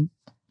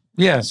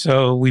Yeah,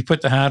 so we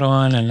put the hat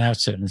on, and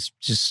that's it. It's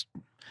just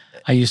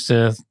I used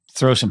to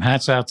throw some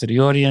hats out to the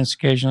audience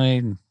occasionally,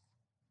 and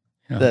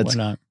why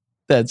not?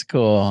 That's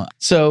cool.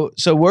 So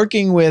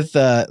working with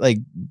like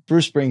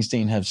Bruce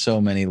Springsteen have so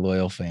many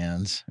loyal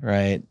fans,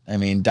 right? I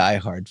mean,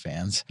 diehard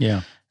fans.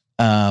 Yeah.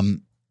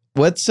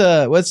 What's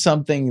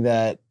something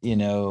that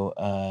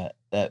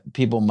that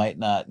people might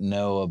not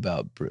know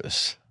about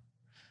Bruce?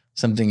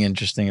 Something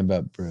interesting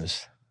about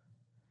Bruce,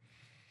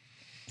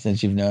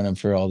 since you've known him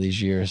for all these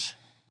years.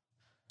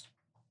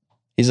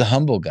 He's a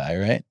humble guy,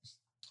 right?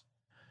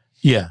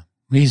 Yeah,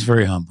 he's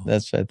very humble.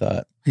 That's what I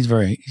thought.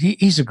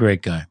 He's a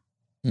great guy.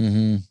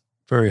 Mm-hmm.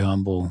 Very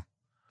humble.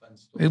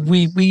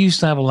 We used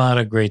to have a lot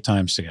of great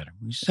times together.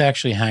 We used to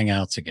actually hang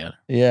out together.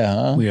 Yeah,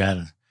 huh? We had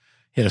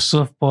a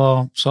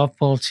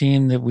softball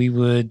team that we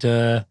would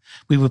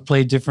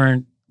play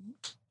different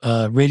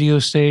radio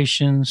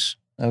stations.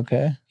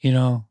 Okay.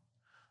 So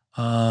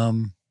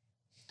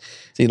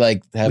he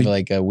have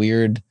a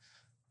weird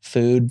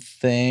food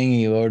thing?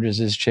 He orders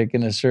his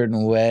chicken a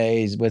certain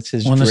way. What's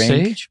his on drink? The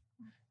stage?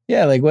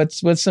 Yeah, like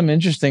what's some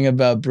interesting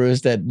about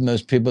Bruce that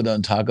most people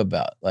don't talk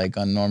about, like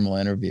on normal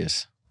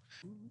interviews?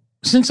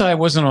 Since I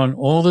wasn't on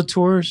all the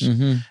tours,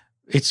 mm-hmm.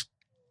 it's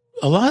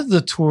a lot of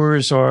the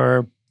tours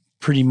are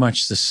pretty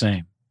much the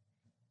same.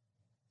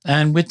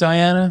 And with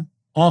Diana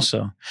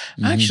also.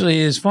 Mm-hmm.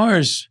 Actually, as far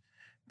as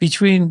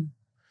between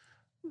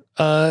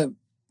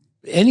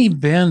any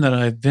band that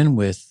I've been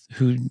with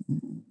who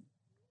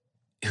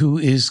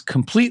is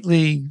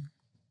completely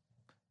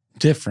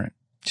different.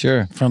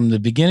 Sure. From the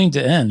beginning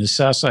to end is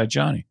Southside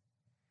Johnny.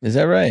 Is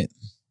that right?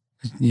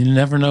 You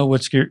never know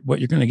what you're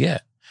going to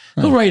get.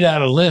 Huh. He'll write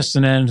out a list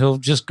and then he'll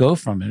just go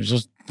from it. It's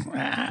just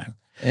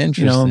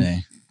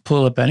interesting.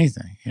 Pull up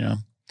anything,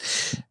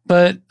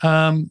 But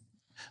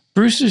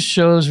Bruce's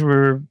shows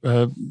were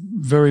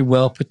very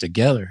well put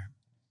together.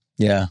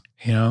 Yeah.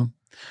 There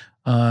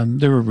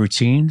were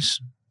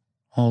routines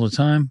all the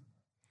time.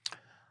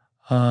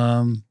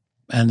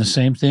 And the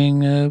same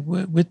thing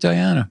with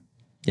Diana.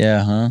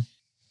 Yeah, huh?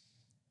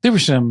 There were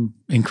some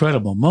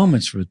incredible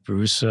moments with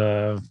Bruce,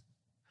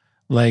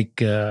 like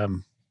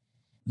the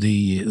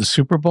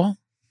Super Bowl.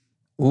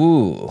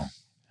 Ooh.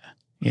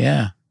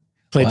 Yeah.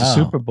 Played the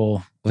Super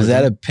Bowl. Was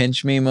that a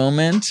pinch me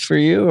moment for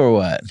you or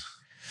what?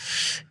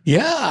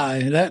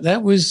 Yeah,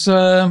 that was,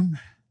 well,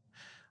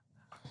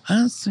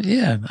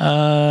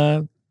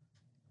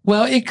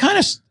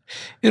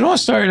 it all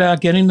started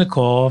out getting the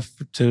call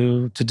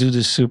to do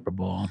the Super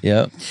Bowl.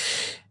 Yep.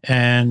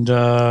 And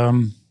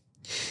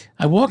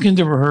I walk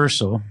into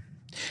rehearsal,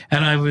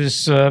 and I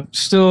was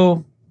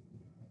still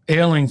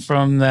ailing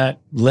from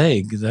that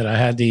leg that I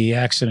had the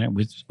accident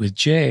with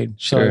Jade.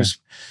 So Sure. I was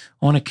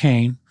on a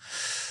cane.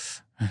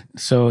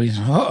 So he's,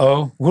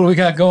 what do we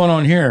got going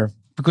on here?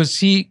 Because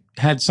he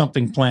had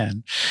something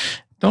planned.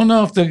 Don't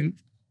know if the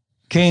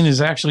cane is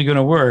actually going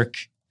to work.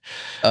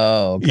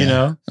 Oh,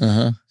 okay.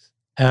 Uh-huh.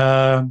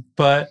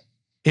 But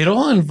it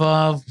all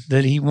involved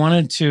that he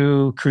wanted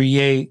to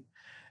create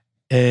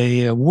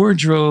a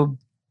wardrobe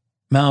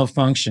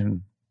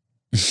malfunction.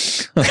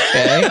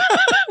 Okay.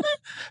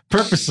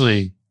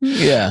 Purposely.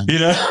 Yeah.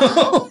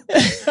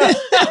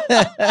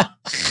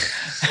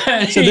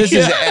 So this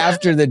is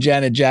after the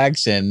Janet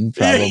Jackson,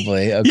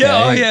 probably. Okay.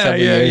 Yeah.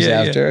 Years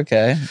after.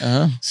 Okay.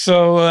 Uh-huh.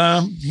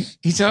 So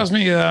he tells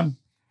me, well,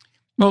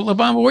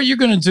 LaBamba, what you're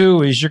going to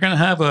do is you're going to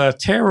have a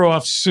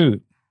tear-off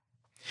suit.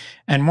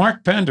 And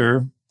Mark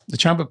Pender, the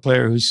trumpet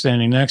player who's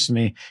standing next to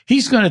me,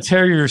 he's going to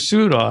tear your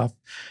suit off,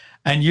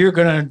 and you're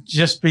going to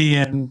just be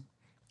in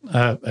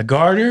a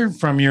garter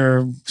from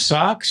your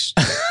socks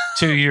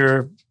to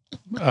your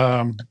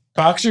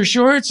boxer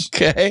shorts.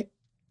 Okay.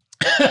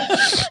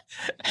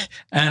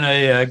 And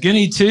a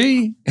guinea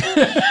tea.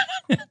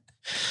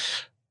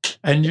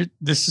 And we're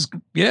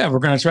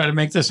going to try to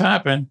make this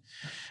happen.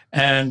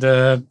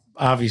 And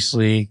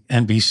obviously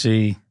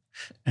NBC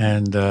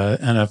and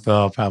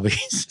NFL probably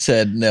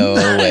said, no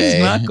way.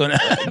 It's not going to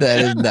happen. That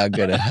is not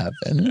going to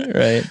happen,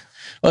 right?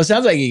 Well, it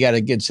sounds like you got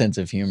a good sense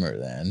of humor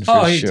then,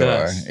 for he sure.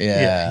 Does.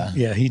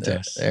 Yeah, he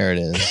does. There it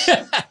is.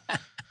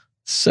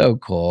 So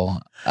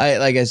cool.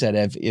 Like I said,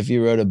 if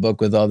you wrote a book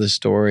with all the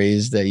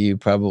stories that you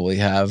probably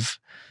have,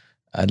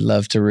 I'd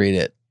love to read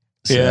it.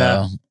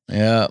 So,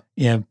 yeah.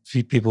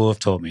 People have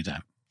told me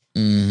that.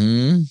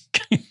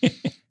 Mm-hmm.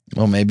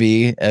 Well,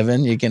 maybe,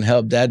 Evan, you can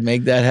help Dad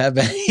make that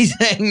happen. He's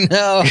saying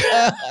no.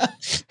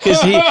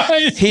 Because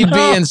he'd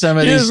be in some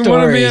of these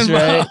stories,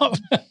 right?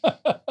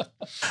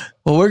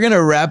 Well, we're going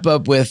to wrap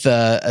up with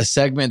a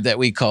segment that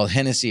we call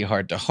Hennessy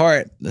Heart to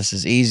Heart. This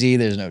is easy.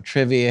 There's no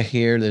trivia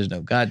here. There's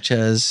no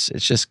gotchas.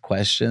 It's just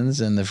questions.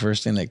 And the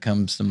first thing that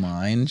comes to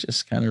mind,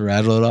 just kind of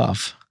rattle it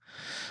off.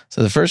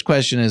 So the first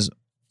question is,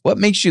 what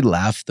makes you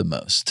laugh the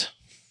most?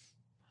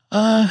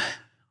 I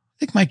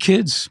think my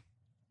kids.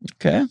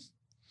 Okay.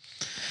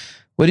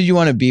 What did you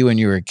want to be when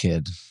you were a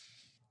kid?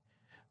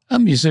 A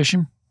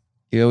musician.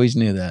 You always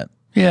knew that?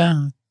 Yeah,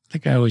 I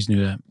think I always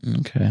knew that.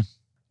 Okay.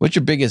 What's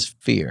your biggest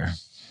fear?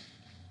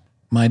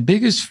 My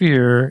biggest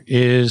fear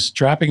is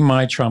dropping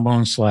my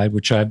trombone slide,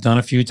 which I've done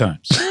a few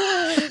times.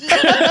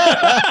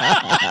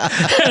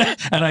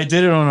 And I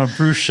did it on a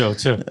Bruce show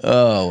too.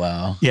 Oh,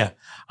 wow. Yeah.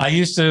 I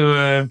used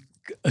to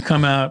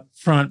come out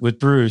front with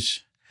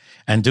Bruce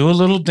and do a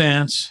little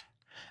dance.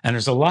 And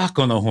there's a lock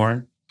on the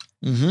horn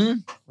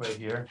right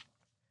here.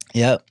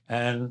 Yep.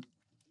 And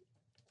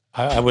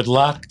I would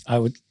lock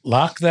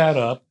that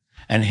up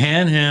and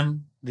hand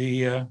him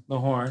the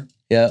horn.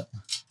 Yep.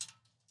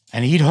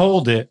 And he'd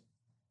hold it.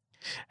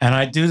 And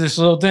I'd do this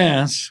little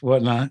dance,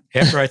 whatnot,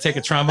 after I take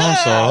a trombone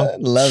solo.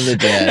 Love the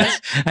dance.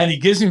 And he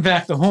gives me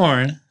back the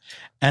horn.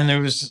 And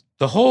there was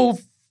the whole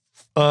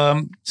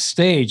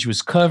stage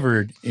was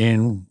covered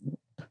in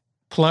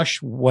plush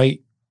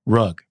white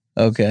rug.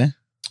 Okay.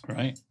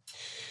 Right.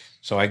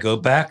 So I go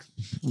back,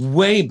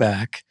 way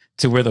back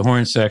to where the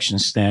horn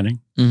section's standing.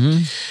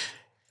 Mm-hmm.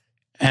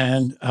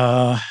 And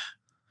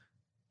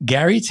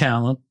Gary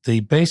Talent,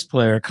 the bass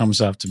player, comes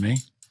up to me.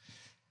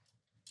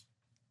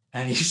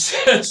 And he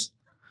says,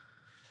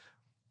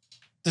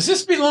 "Does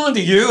this belong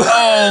to you?"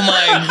 Oh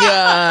my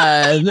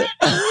God.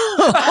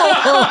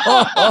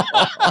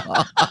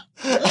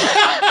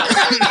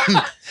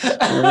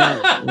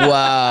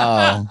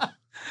 Wow.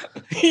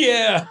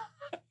 Yeah.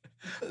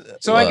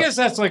 So Well, I guess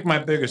that's like my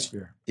biggest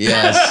fear.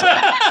 Yes.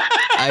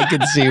 I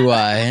can see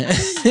why.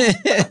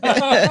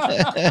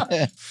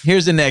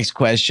 Here's the next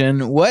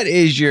question. What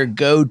is your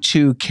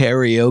go-to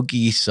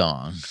karaoke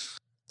song?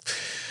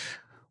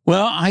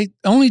 Well, I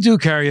only do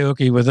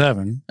karaoke with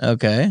Evan.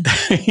 Okay.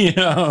 You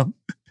know,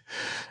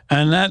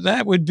 and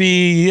that would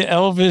be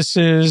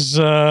Elvis's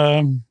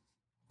 "Love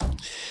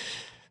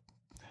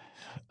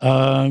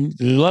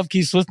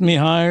Keeps Lifting Me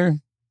Higher."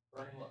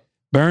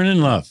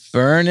 Burning Love.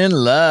 Burning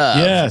Love.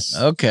 Yes.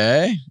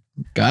 Okay.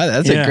 God,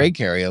 that's a great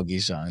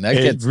karaoke song. That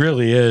It gets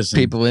really is.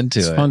 people into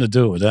It's it. fun to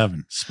do it with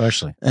Evan,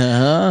 especially.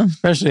 Uh-huh.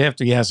 Especially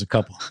after he has a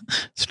couple.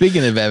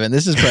 Speaking of Evan,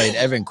 this is probably an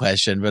Evan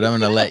question, but I'm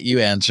going to let you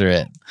answer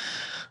it.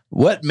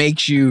 What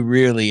makes you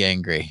really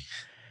angry?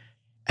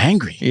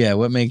 Angry? Yeah,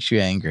 what makes you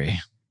angry?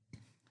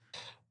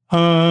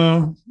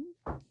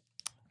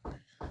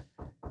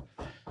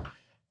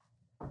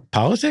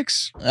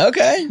 Politics?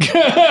 Okay.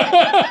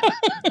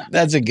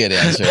 That's a good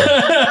answer.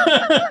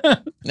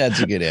 That's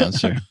a good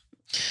answer.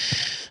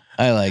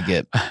 I like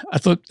it. I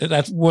thought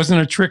that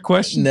wasn't a trick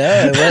question.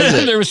 No, it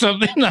wasn't. There was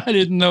something I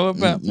didn't know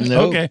about.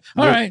 Nope. Okay.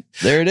 All right.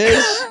 There it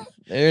is.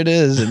 There it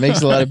is. It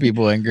makes a lot of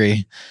people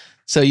angry.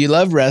 So you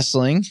love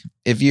wrestling.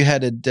 If you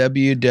had a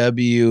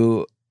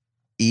WWE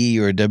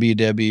or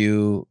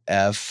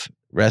WWF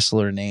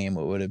wrestler name,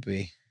 what would it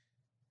be?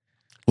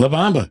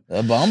 LaBamba.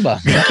 LaBamba.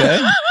 Okay.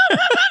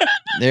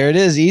 There it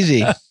is.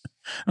 Easy. I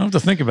don't have to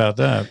think about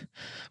that.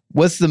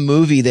 What's the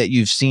movie that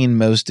you've seen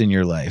most in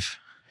your life?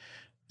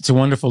 It's a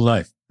Wonderful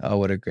Life. Oh,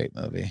 what a great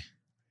movie.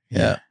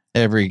 Yeah.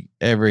 Every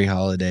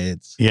holiday,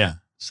 it's Yeah.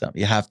 something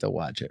you have to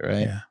watch it,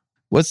 right? Yeah.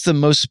 What's the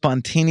most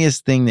spontaneous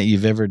thing that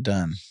you've ever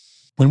done?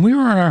 When we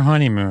were on our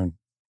honeymoon,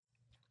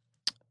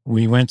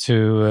 we went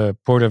to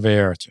Puerto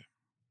Vallarta.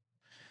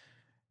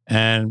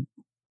 And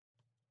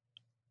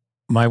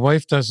my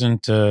wife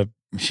doesn't,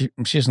 she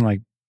doesn't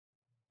like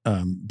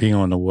being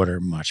on the water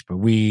much, but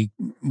we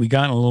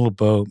got in a little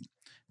boat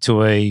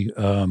to a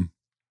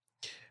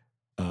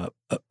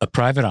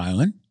private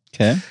island.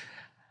 Okay.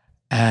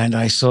 And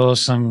I saw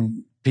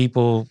some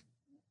people,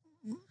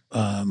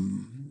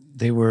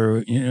 they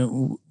were,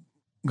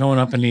 going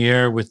up in the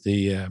air with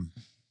the,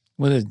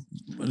 what do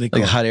they call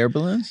Like it? hot air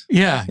balloons?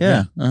 Yeah.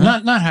 Yeah. Uh-huh.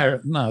 Not higher.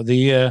 No,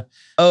 the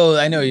Oh,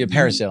 I know. You're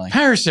parasailing.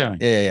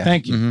 parasailing. Yeah.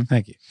 Thank you. Mhm.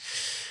 Thank you.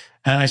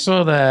 And I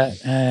saw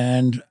that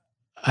and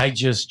I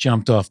just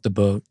jumped off the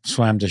boat,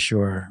 swam to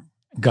shore,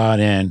 got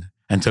in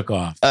and took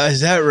off.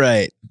 Is that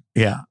right?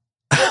 Yeah.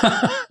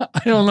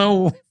 I don't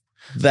know.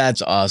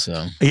 That's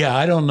awesome. Yeah.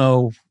 I don't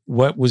know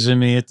what was in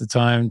me at the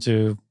time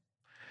to,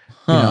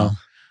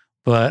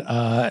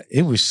 but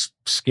it was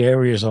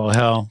scary as all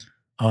hell.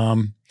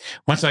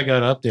 Once I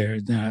got up there,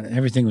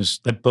 everything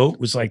the boat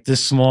was like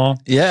this small.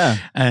 Yeah.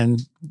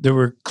 And there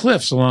were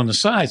cliffs along the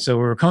side. So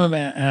we were coming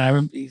back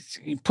and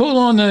you pull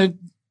on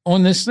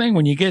this thing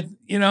when you get,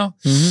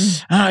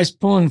 Mhm. and I was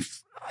pulling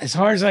as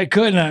hard as I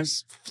could. And I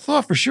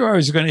thought for sure I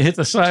was going to hit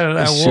the side of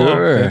that wall.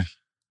 Sure.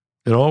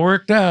 It all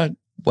worked out.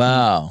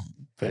 Wow.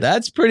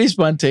 That's pretty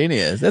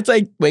spontaneous. That's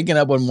like waking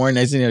up one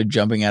morning,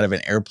 jumping out of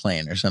an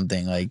airplane or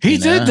something. Like He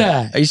did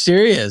that. Are you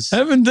serious?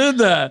 Evan did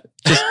that.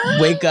 Just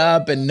wake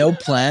up and no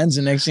plans,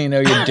 and next thing you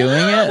know, you're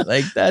doing it.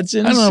 Like that's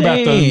insane. I don't know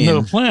about the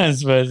no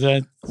plans,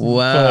 but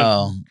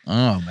wow.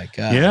 Oh my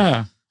God.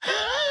 Yeah.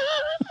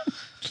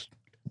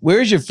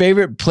 Where's your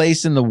favorite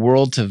place in the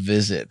world to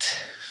visit?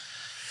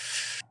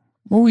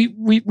 Well,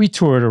 we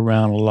toured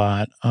around a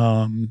lot.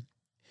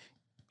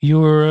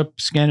 Europe,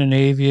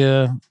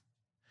 Scandinavia.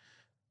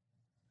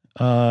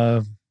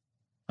 I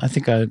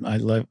think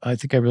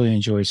I really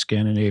enjoy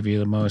Scandinavia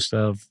the most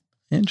of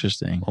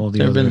Interesting. all the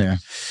Never other. been there.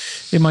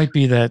 It might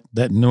be that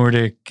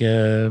Nordic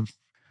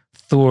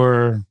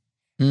Thor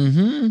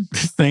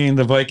thing,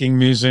 the Viking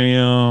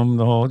Museum,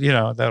 the whole,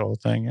 that whole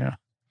thing. Yeah.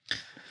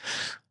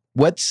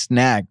 What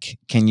snack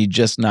can you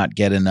just not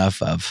get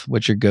enough of?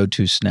 What's your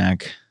go-to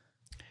snack?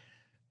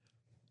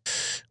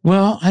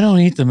 Well, I don't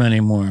eat them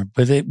anymore,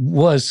 but it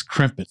was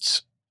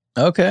crimpets.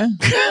 Okay.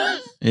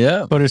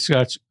 Yeah.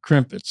 Butterscotch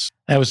crimpets.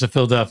 That was a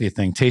Philadelphia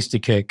thing. Tasty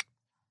cake.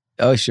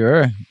 Oh,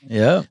 sure.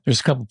 Yeah.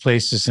 There's a couple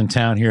places in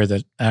town here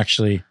that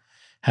actually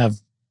have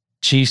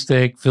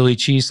cheesesteak, Philly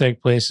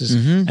cheesesteak places,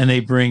 and they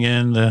bring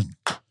in the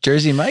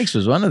Jersey Mike's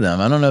was one of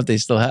them. I don't know if they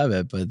still have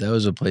it, but that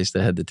was a place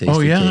that had the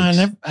tasty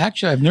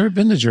cakes. I've never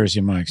been to Jersey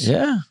Mike's.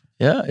 Yeah.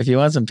 Yeah. If you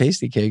want some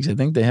tasty cakes, I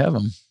think they have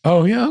them.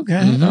 Oh, yeah. Okay.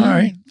 All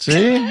right.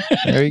 See?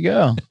 There you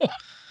go.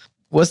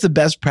 What's the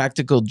best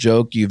practical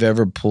joke you've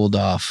ever pulled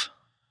off?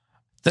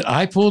 That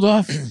I pulled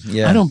off?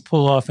 Yeah. I don't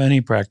pull off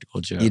any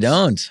practical jokes. You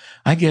don't?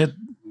 I get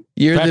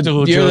You're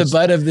the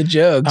butt of the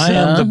jokes. I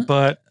am the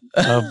butt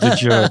of the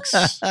jokes.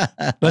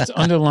 Let's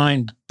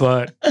underline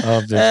butt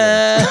of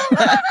the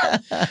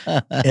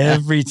jokes.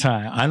 Every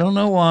time. I don't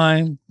know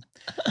why,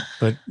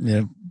 but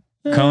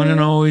Conan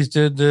always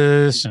did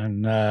this,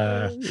 and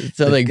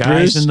so like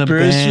Bruce was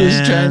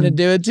trying to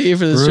do it to you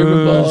for the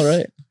Super Bowl,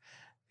 right?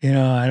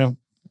 I don't.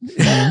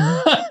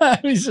 I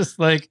was just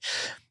like,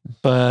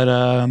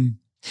 but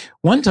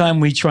one time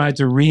we tried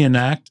to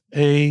reenact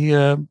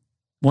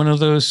one of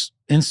those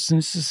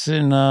instances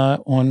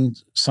on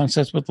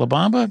Sunsets with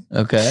LaBamba.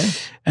 Okay.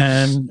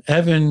 And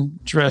Evan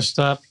dressed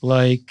up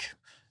like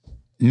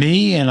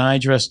me, and I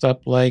dressed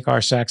up like our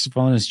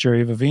saxophonist,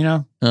 Jerry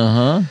Vivino.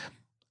 Uh-huh.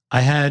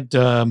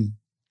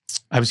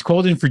 I was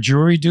called in for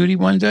jury duty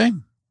one day,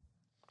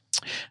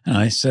 and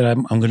I said,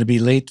 I'm going to be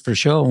late for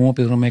show. I won't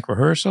be able to make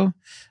rehearsal.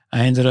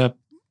 I ended up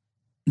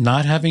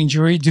not having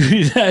jury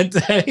duty that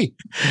day.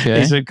 Okay.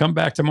 He said, come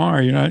back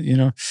tomorrow.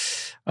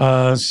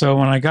 So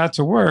when I got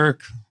to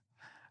work,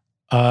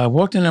 I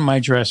walked into my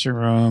dressing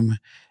room,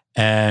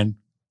 and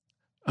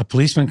a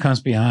policeman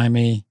comes behind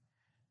me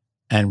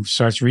and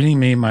starts reading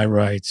me my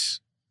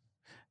rights.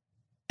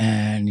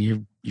 And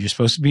you're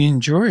supposed to be in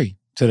jury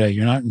today.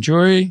 You're not in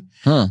jury.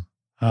 Huh.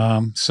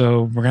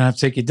 So we're going to have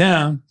to take you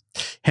down.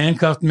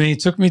 Handcuffed me,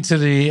 took me to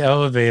the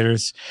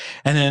elevators,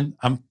 and then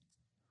I'm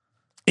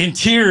in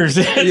tears.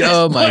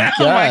 Oh my God.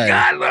 Oh my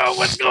God, no,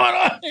 what's going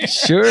on here?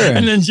 Sure.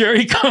 And then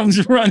Jerry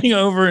comes running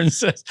over and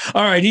says,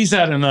 all right, he's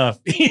had enough.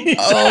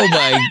 Oh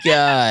my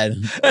God.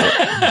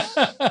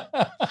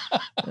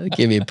 That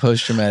gave me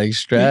post-traumatic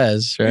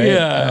stress, right?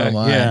 Yeah. Oh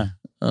my. Yeah.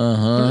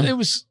 Uh-huh. It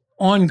was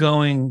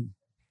ongoing,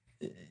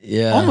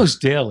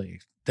 almost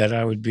daily, that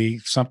I would be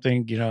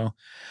something,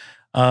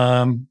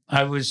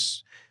 I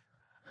was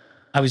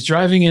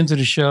driving into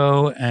the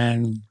show,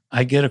 and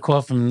I get a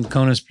call from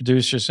Conan's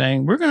producer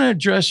saying, we're going to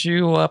dress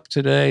you up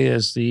today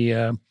as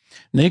the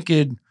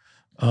naked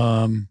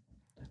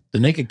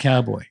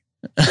cowboy.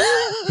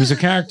 Who's a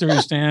character who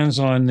stands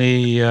on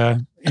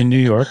in New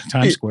York,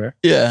 Times Square.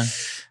 Yeah.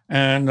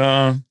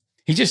 And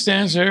he just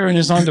stands there in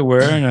his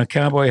underwear and a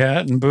cowboy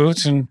hat and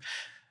boots and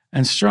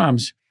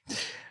strums.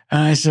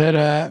 And I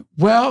said,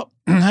 well,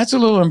 that's a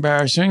little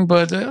embarrassing,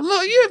 but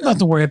look, you have nothing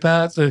to worry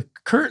about. The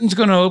curtain's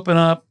going to open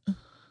up,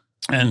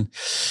 and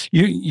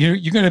you're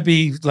going to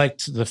be like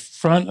to the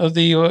front of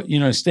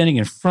the, standing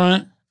in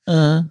front.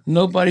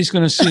 Nobody's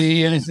going to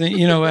see anything,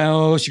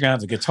 else. You're going to have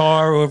the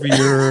guitar over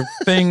your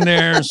thing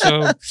there.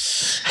 So,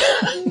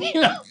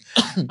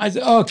 I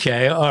said,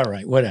 okay, all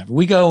right, whatever.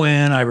 We go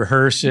in, I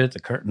rehearse it. The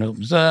curtain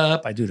opens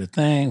up. I do the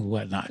thing,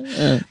 whatnot.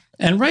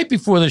 And right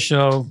before the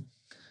show,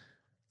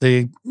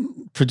 the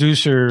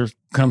producer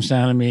comes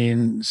down to me,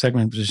 and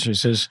segment producer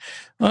says,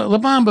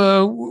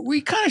 LaBamba, we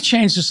kind of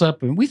changed this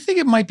up, and we think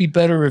it might be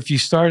better if you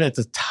start at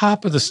the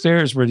top of the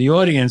stairs where the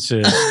audience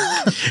is.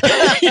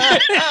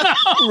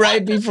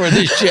 Right before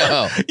the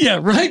show. Yeah,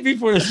 right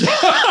before the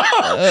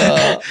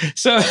show.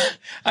 So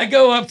I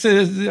go up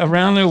to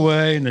around the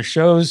way, and the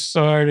show's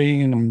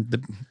starting,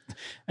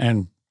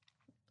 and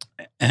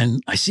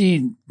I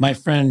see my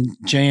friend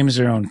James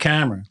there on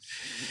camera,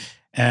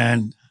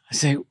 and I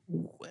say,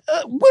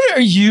 what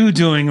are you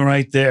doing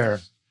right there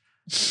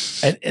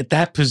at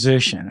that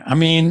position? I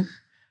mean,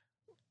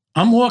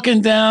 I'm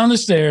walking down the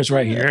stairs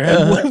right here.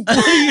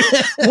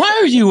 Why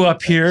are you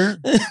up here?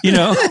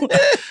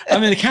 I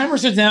mean, the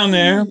cameras are down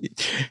there. He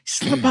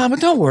said, LaBamba,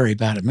 don't worry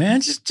about it,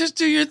 man. Just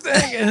do your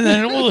thing. And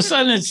then all of a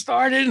sudden it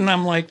started, and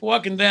I'm like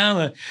walking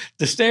down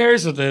the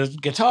stairs with the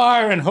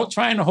guitar and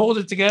trying to hold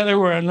it together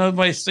where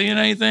nobody's seeing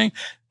anything.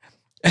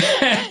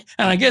 And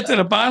I get to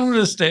the bottom of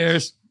the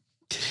stairs,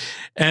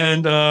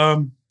 and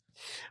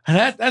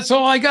that's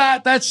all I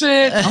got. That's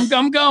it.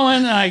 I'm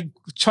going. I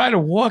try to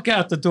walk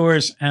out the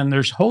doors, and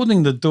they're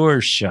holding the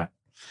doors shut.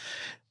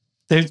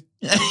 They're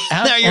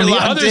on the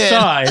other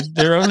side.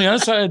 They're on the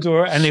other side of the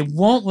door, and they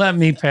won't let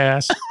me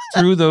pass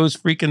through those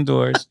freaking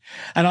doors.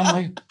 And I'm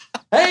like,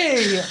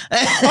 hey,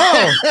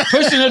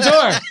 pushing the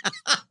door.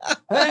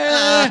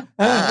 And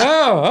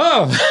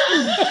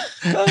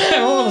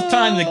all the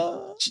time,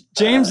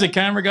 James, the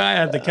camera guy,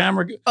 had the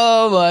camera.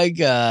 Oh my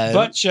God!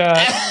 Butt shot.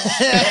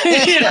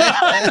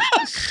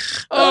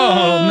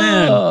 Oh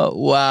man!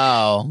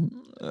 Wow,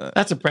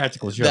 that's a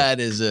practical joke.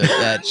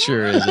 That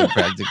sure is a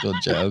practical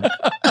joke.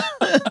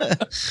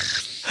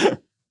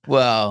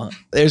 Well,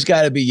 there's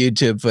got to be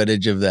YouTube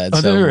footage of that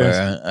Oh, there is.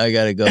 somewhere. I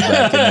got to go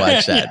back and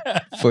watch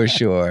that for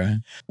sure.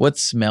 What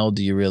smell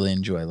do you really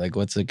enjoy? Like,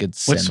 what's a good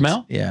scent? What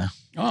smell? Yeah.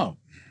 Oh,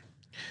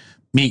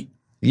 meat.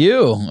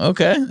 You.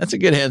 Okay. That's a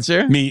good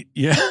answer. Meat.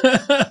 Yeah.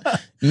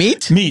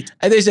 Meat? Meat.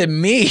 They said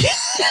meat.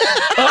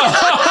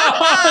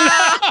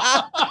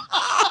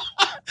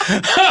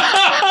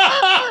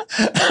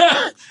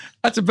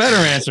 That's a better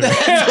answer.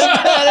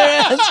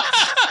 I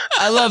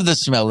love the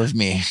smell of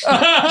me.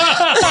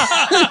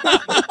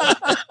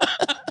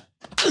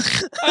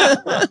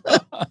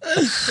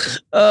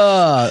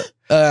 Oh,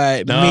 all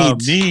right. No,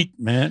 meat. meat,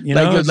 man. You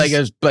know,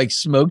 like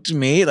smoked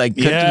meat, like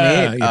cooked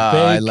yeah, meat. Oh,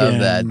 I love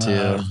that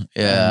too.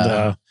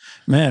 Yeah. And,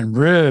 man,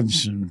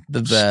 ribs and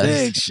The best.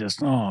 steaks.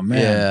 Just, oh, man.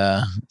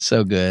 Yeah.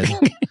 So good.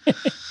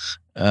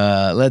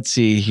 Let's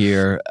see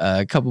here.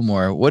 A couple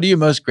more. What are you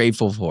most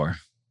grateful for?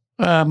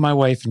 My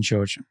wife and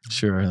children.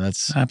 Sure.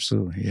 That's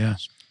Absolutely,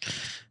 yes.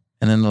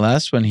 And then the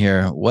last one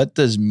here. What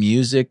does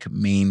music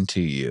mean to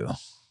you?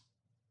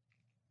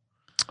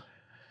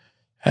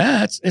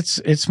 Yeah,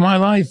 it's my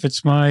life.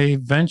 It's my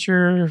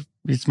venture.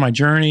 It's my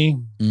journey.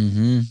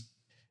 Mm-hmm.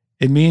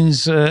 It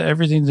means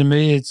everything to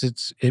me.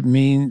 It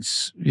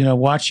means, you know,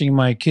 watching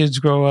my kids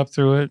grow up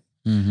through it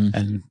Mm-hmm.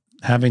 and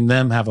having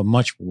them have a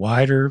much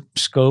wider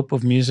scope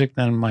of music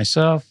than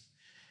myself,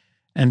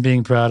 and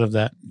being proud of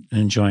that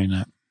and enjoying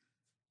that.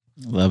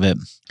 Love it.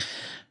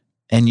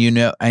 And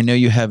I know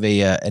you have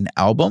an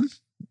album,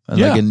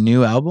 Yeah. like a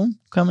new album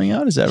coming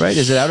out. Is that right?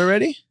 Is it out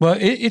already? Well,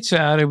 it's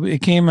out.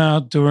 It came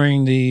out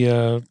during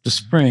the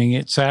spring.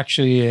 It's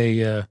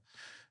actually a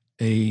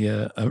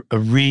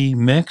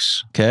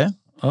remix Okay.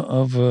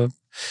 of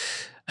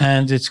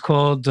and it's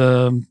called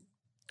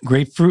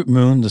Grapefruit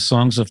Moon: The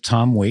Songs of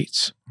Tom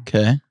Waits,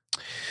 Okay.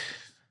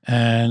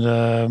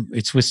 and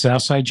it's with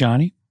Southside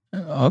Johnny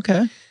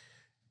Okay.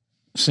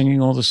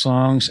 singing all the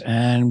songs,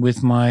 and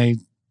with my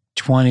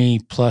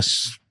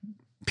 20+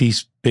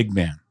 piece big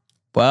band.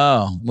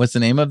 Wow. What's the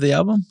name of the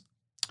album?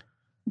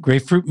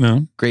 Grapefruit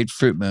Moon: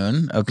 Grapefruit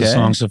Moon. Okay. The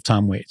Songs of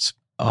Tom Waits.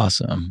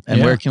 Awesome. And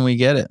Yeah. where can we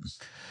get it?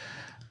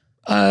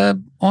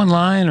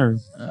 Online, or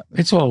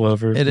it's all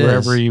over. It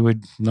wherever is. you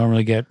would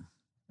normally get.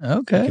 You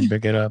Okay. can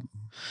pick it up.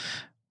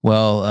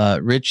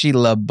 Well, Richie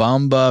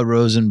LaBamba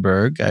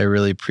Rosenberg, I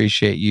really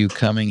appreciate you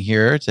coming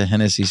here to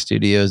Hennessy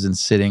Studios and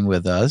sitting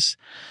with us.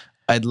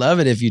 I'd love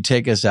it if you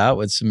take us out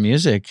with some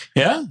music.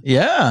 Yeah.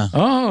 Yeah.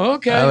 Oh,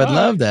 okay. I would All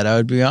love that. I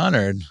would be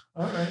honored.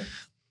 All right.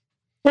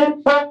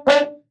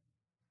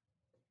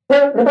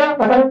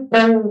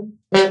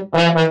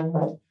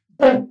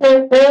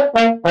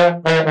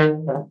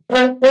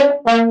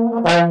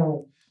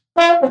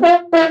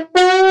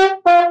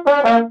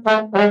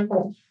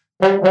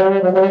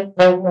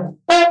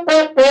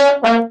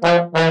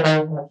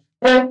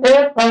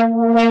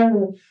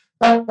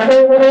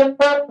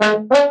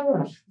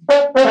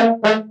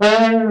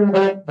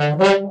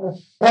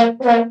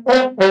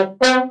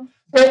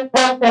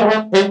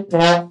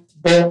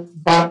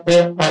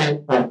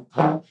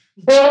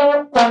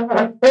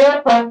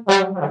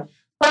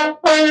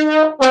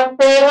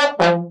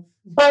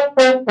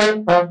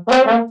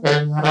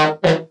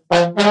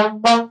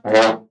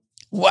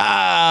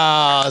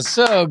 Wow.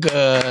 So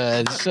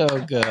good. So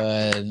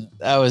good.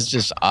 That was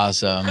just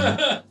awesome.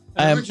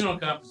 Original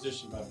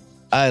composition, by the way.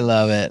 I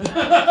love it.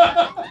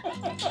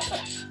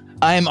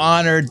 I'm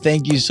honored.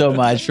 Thank you so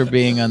much for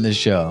being on the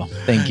show.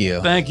 Thank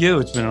you. Thank you.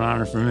 It's been an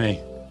honor for me.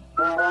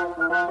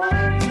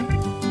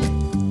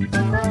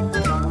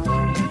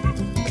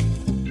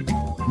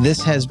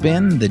 This has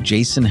been the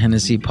Jason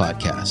Hennessy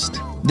Podcast.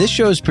 This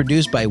show is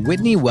produced by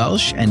Whitney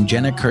Welsh and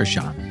Jenna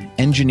Kershaw,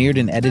 engineered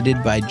and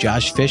edited by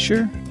Josh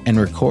Fisher, and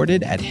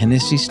recorded at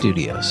Hennessy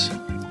Studios.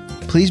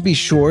 Please be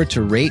sure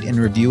to rate and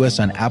review us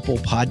on Apple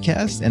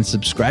Podcasts and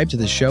subscribe to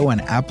the show on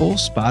Apple,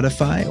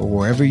 Spotify, or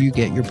wherever you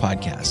get your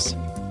podcasts.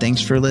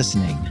 Thanks for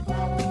listening.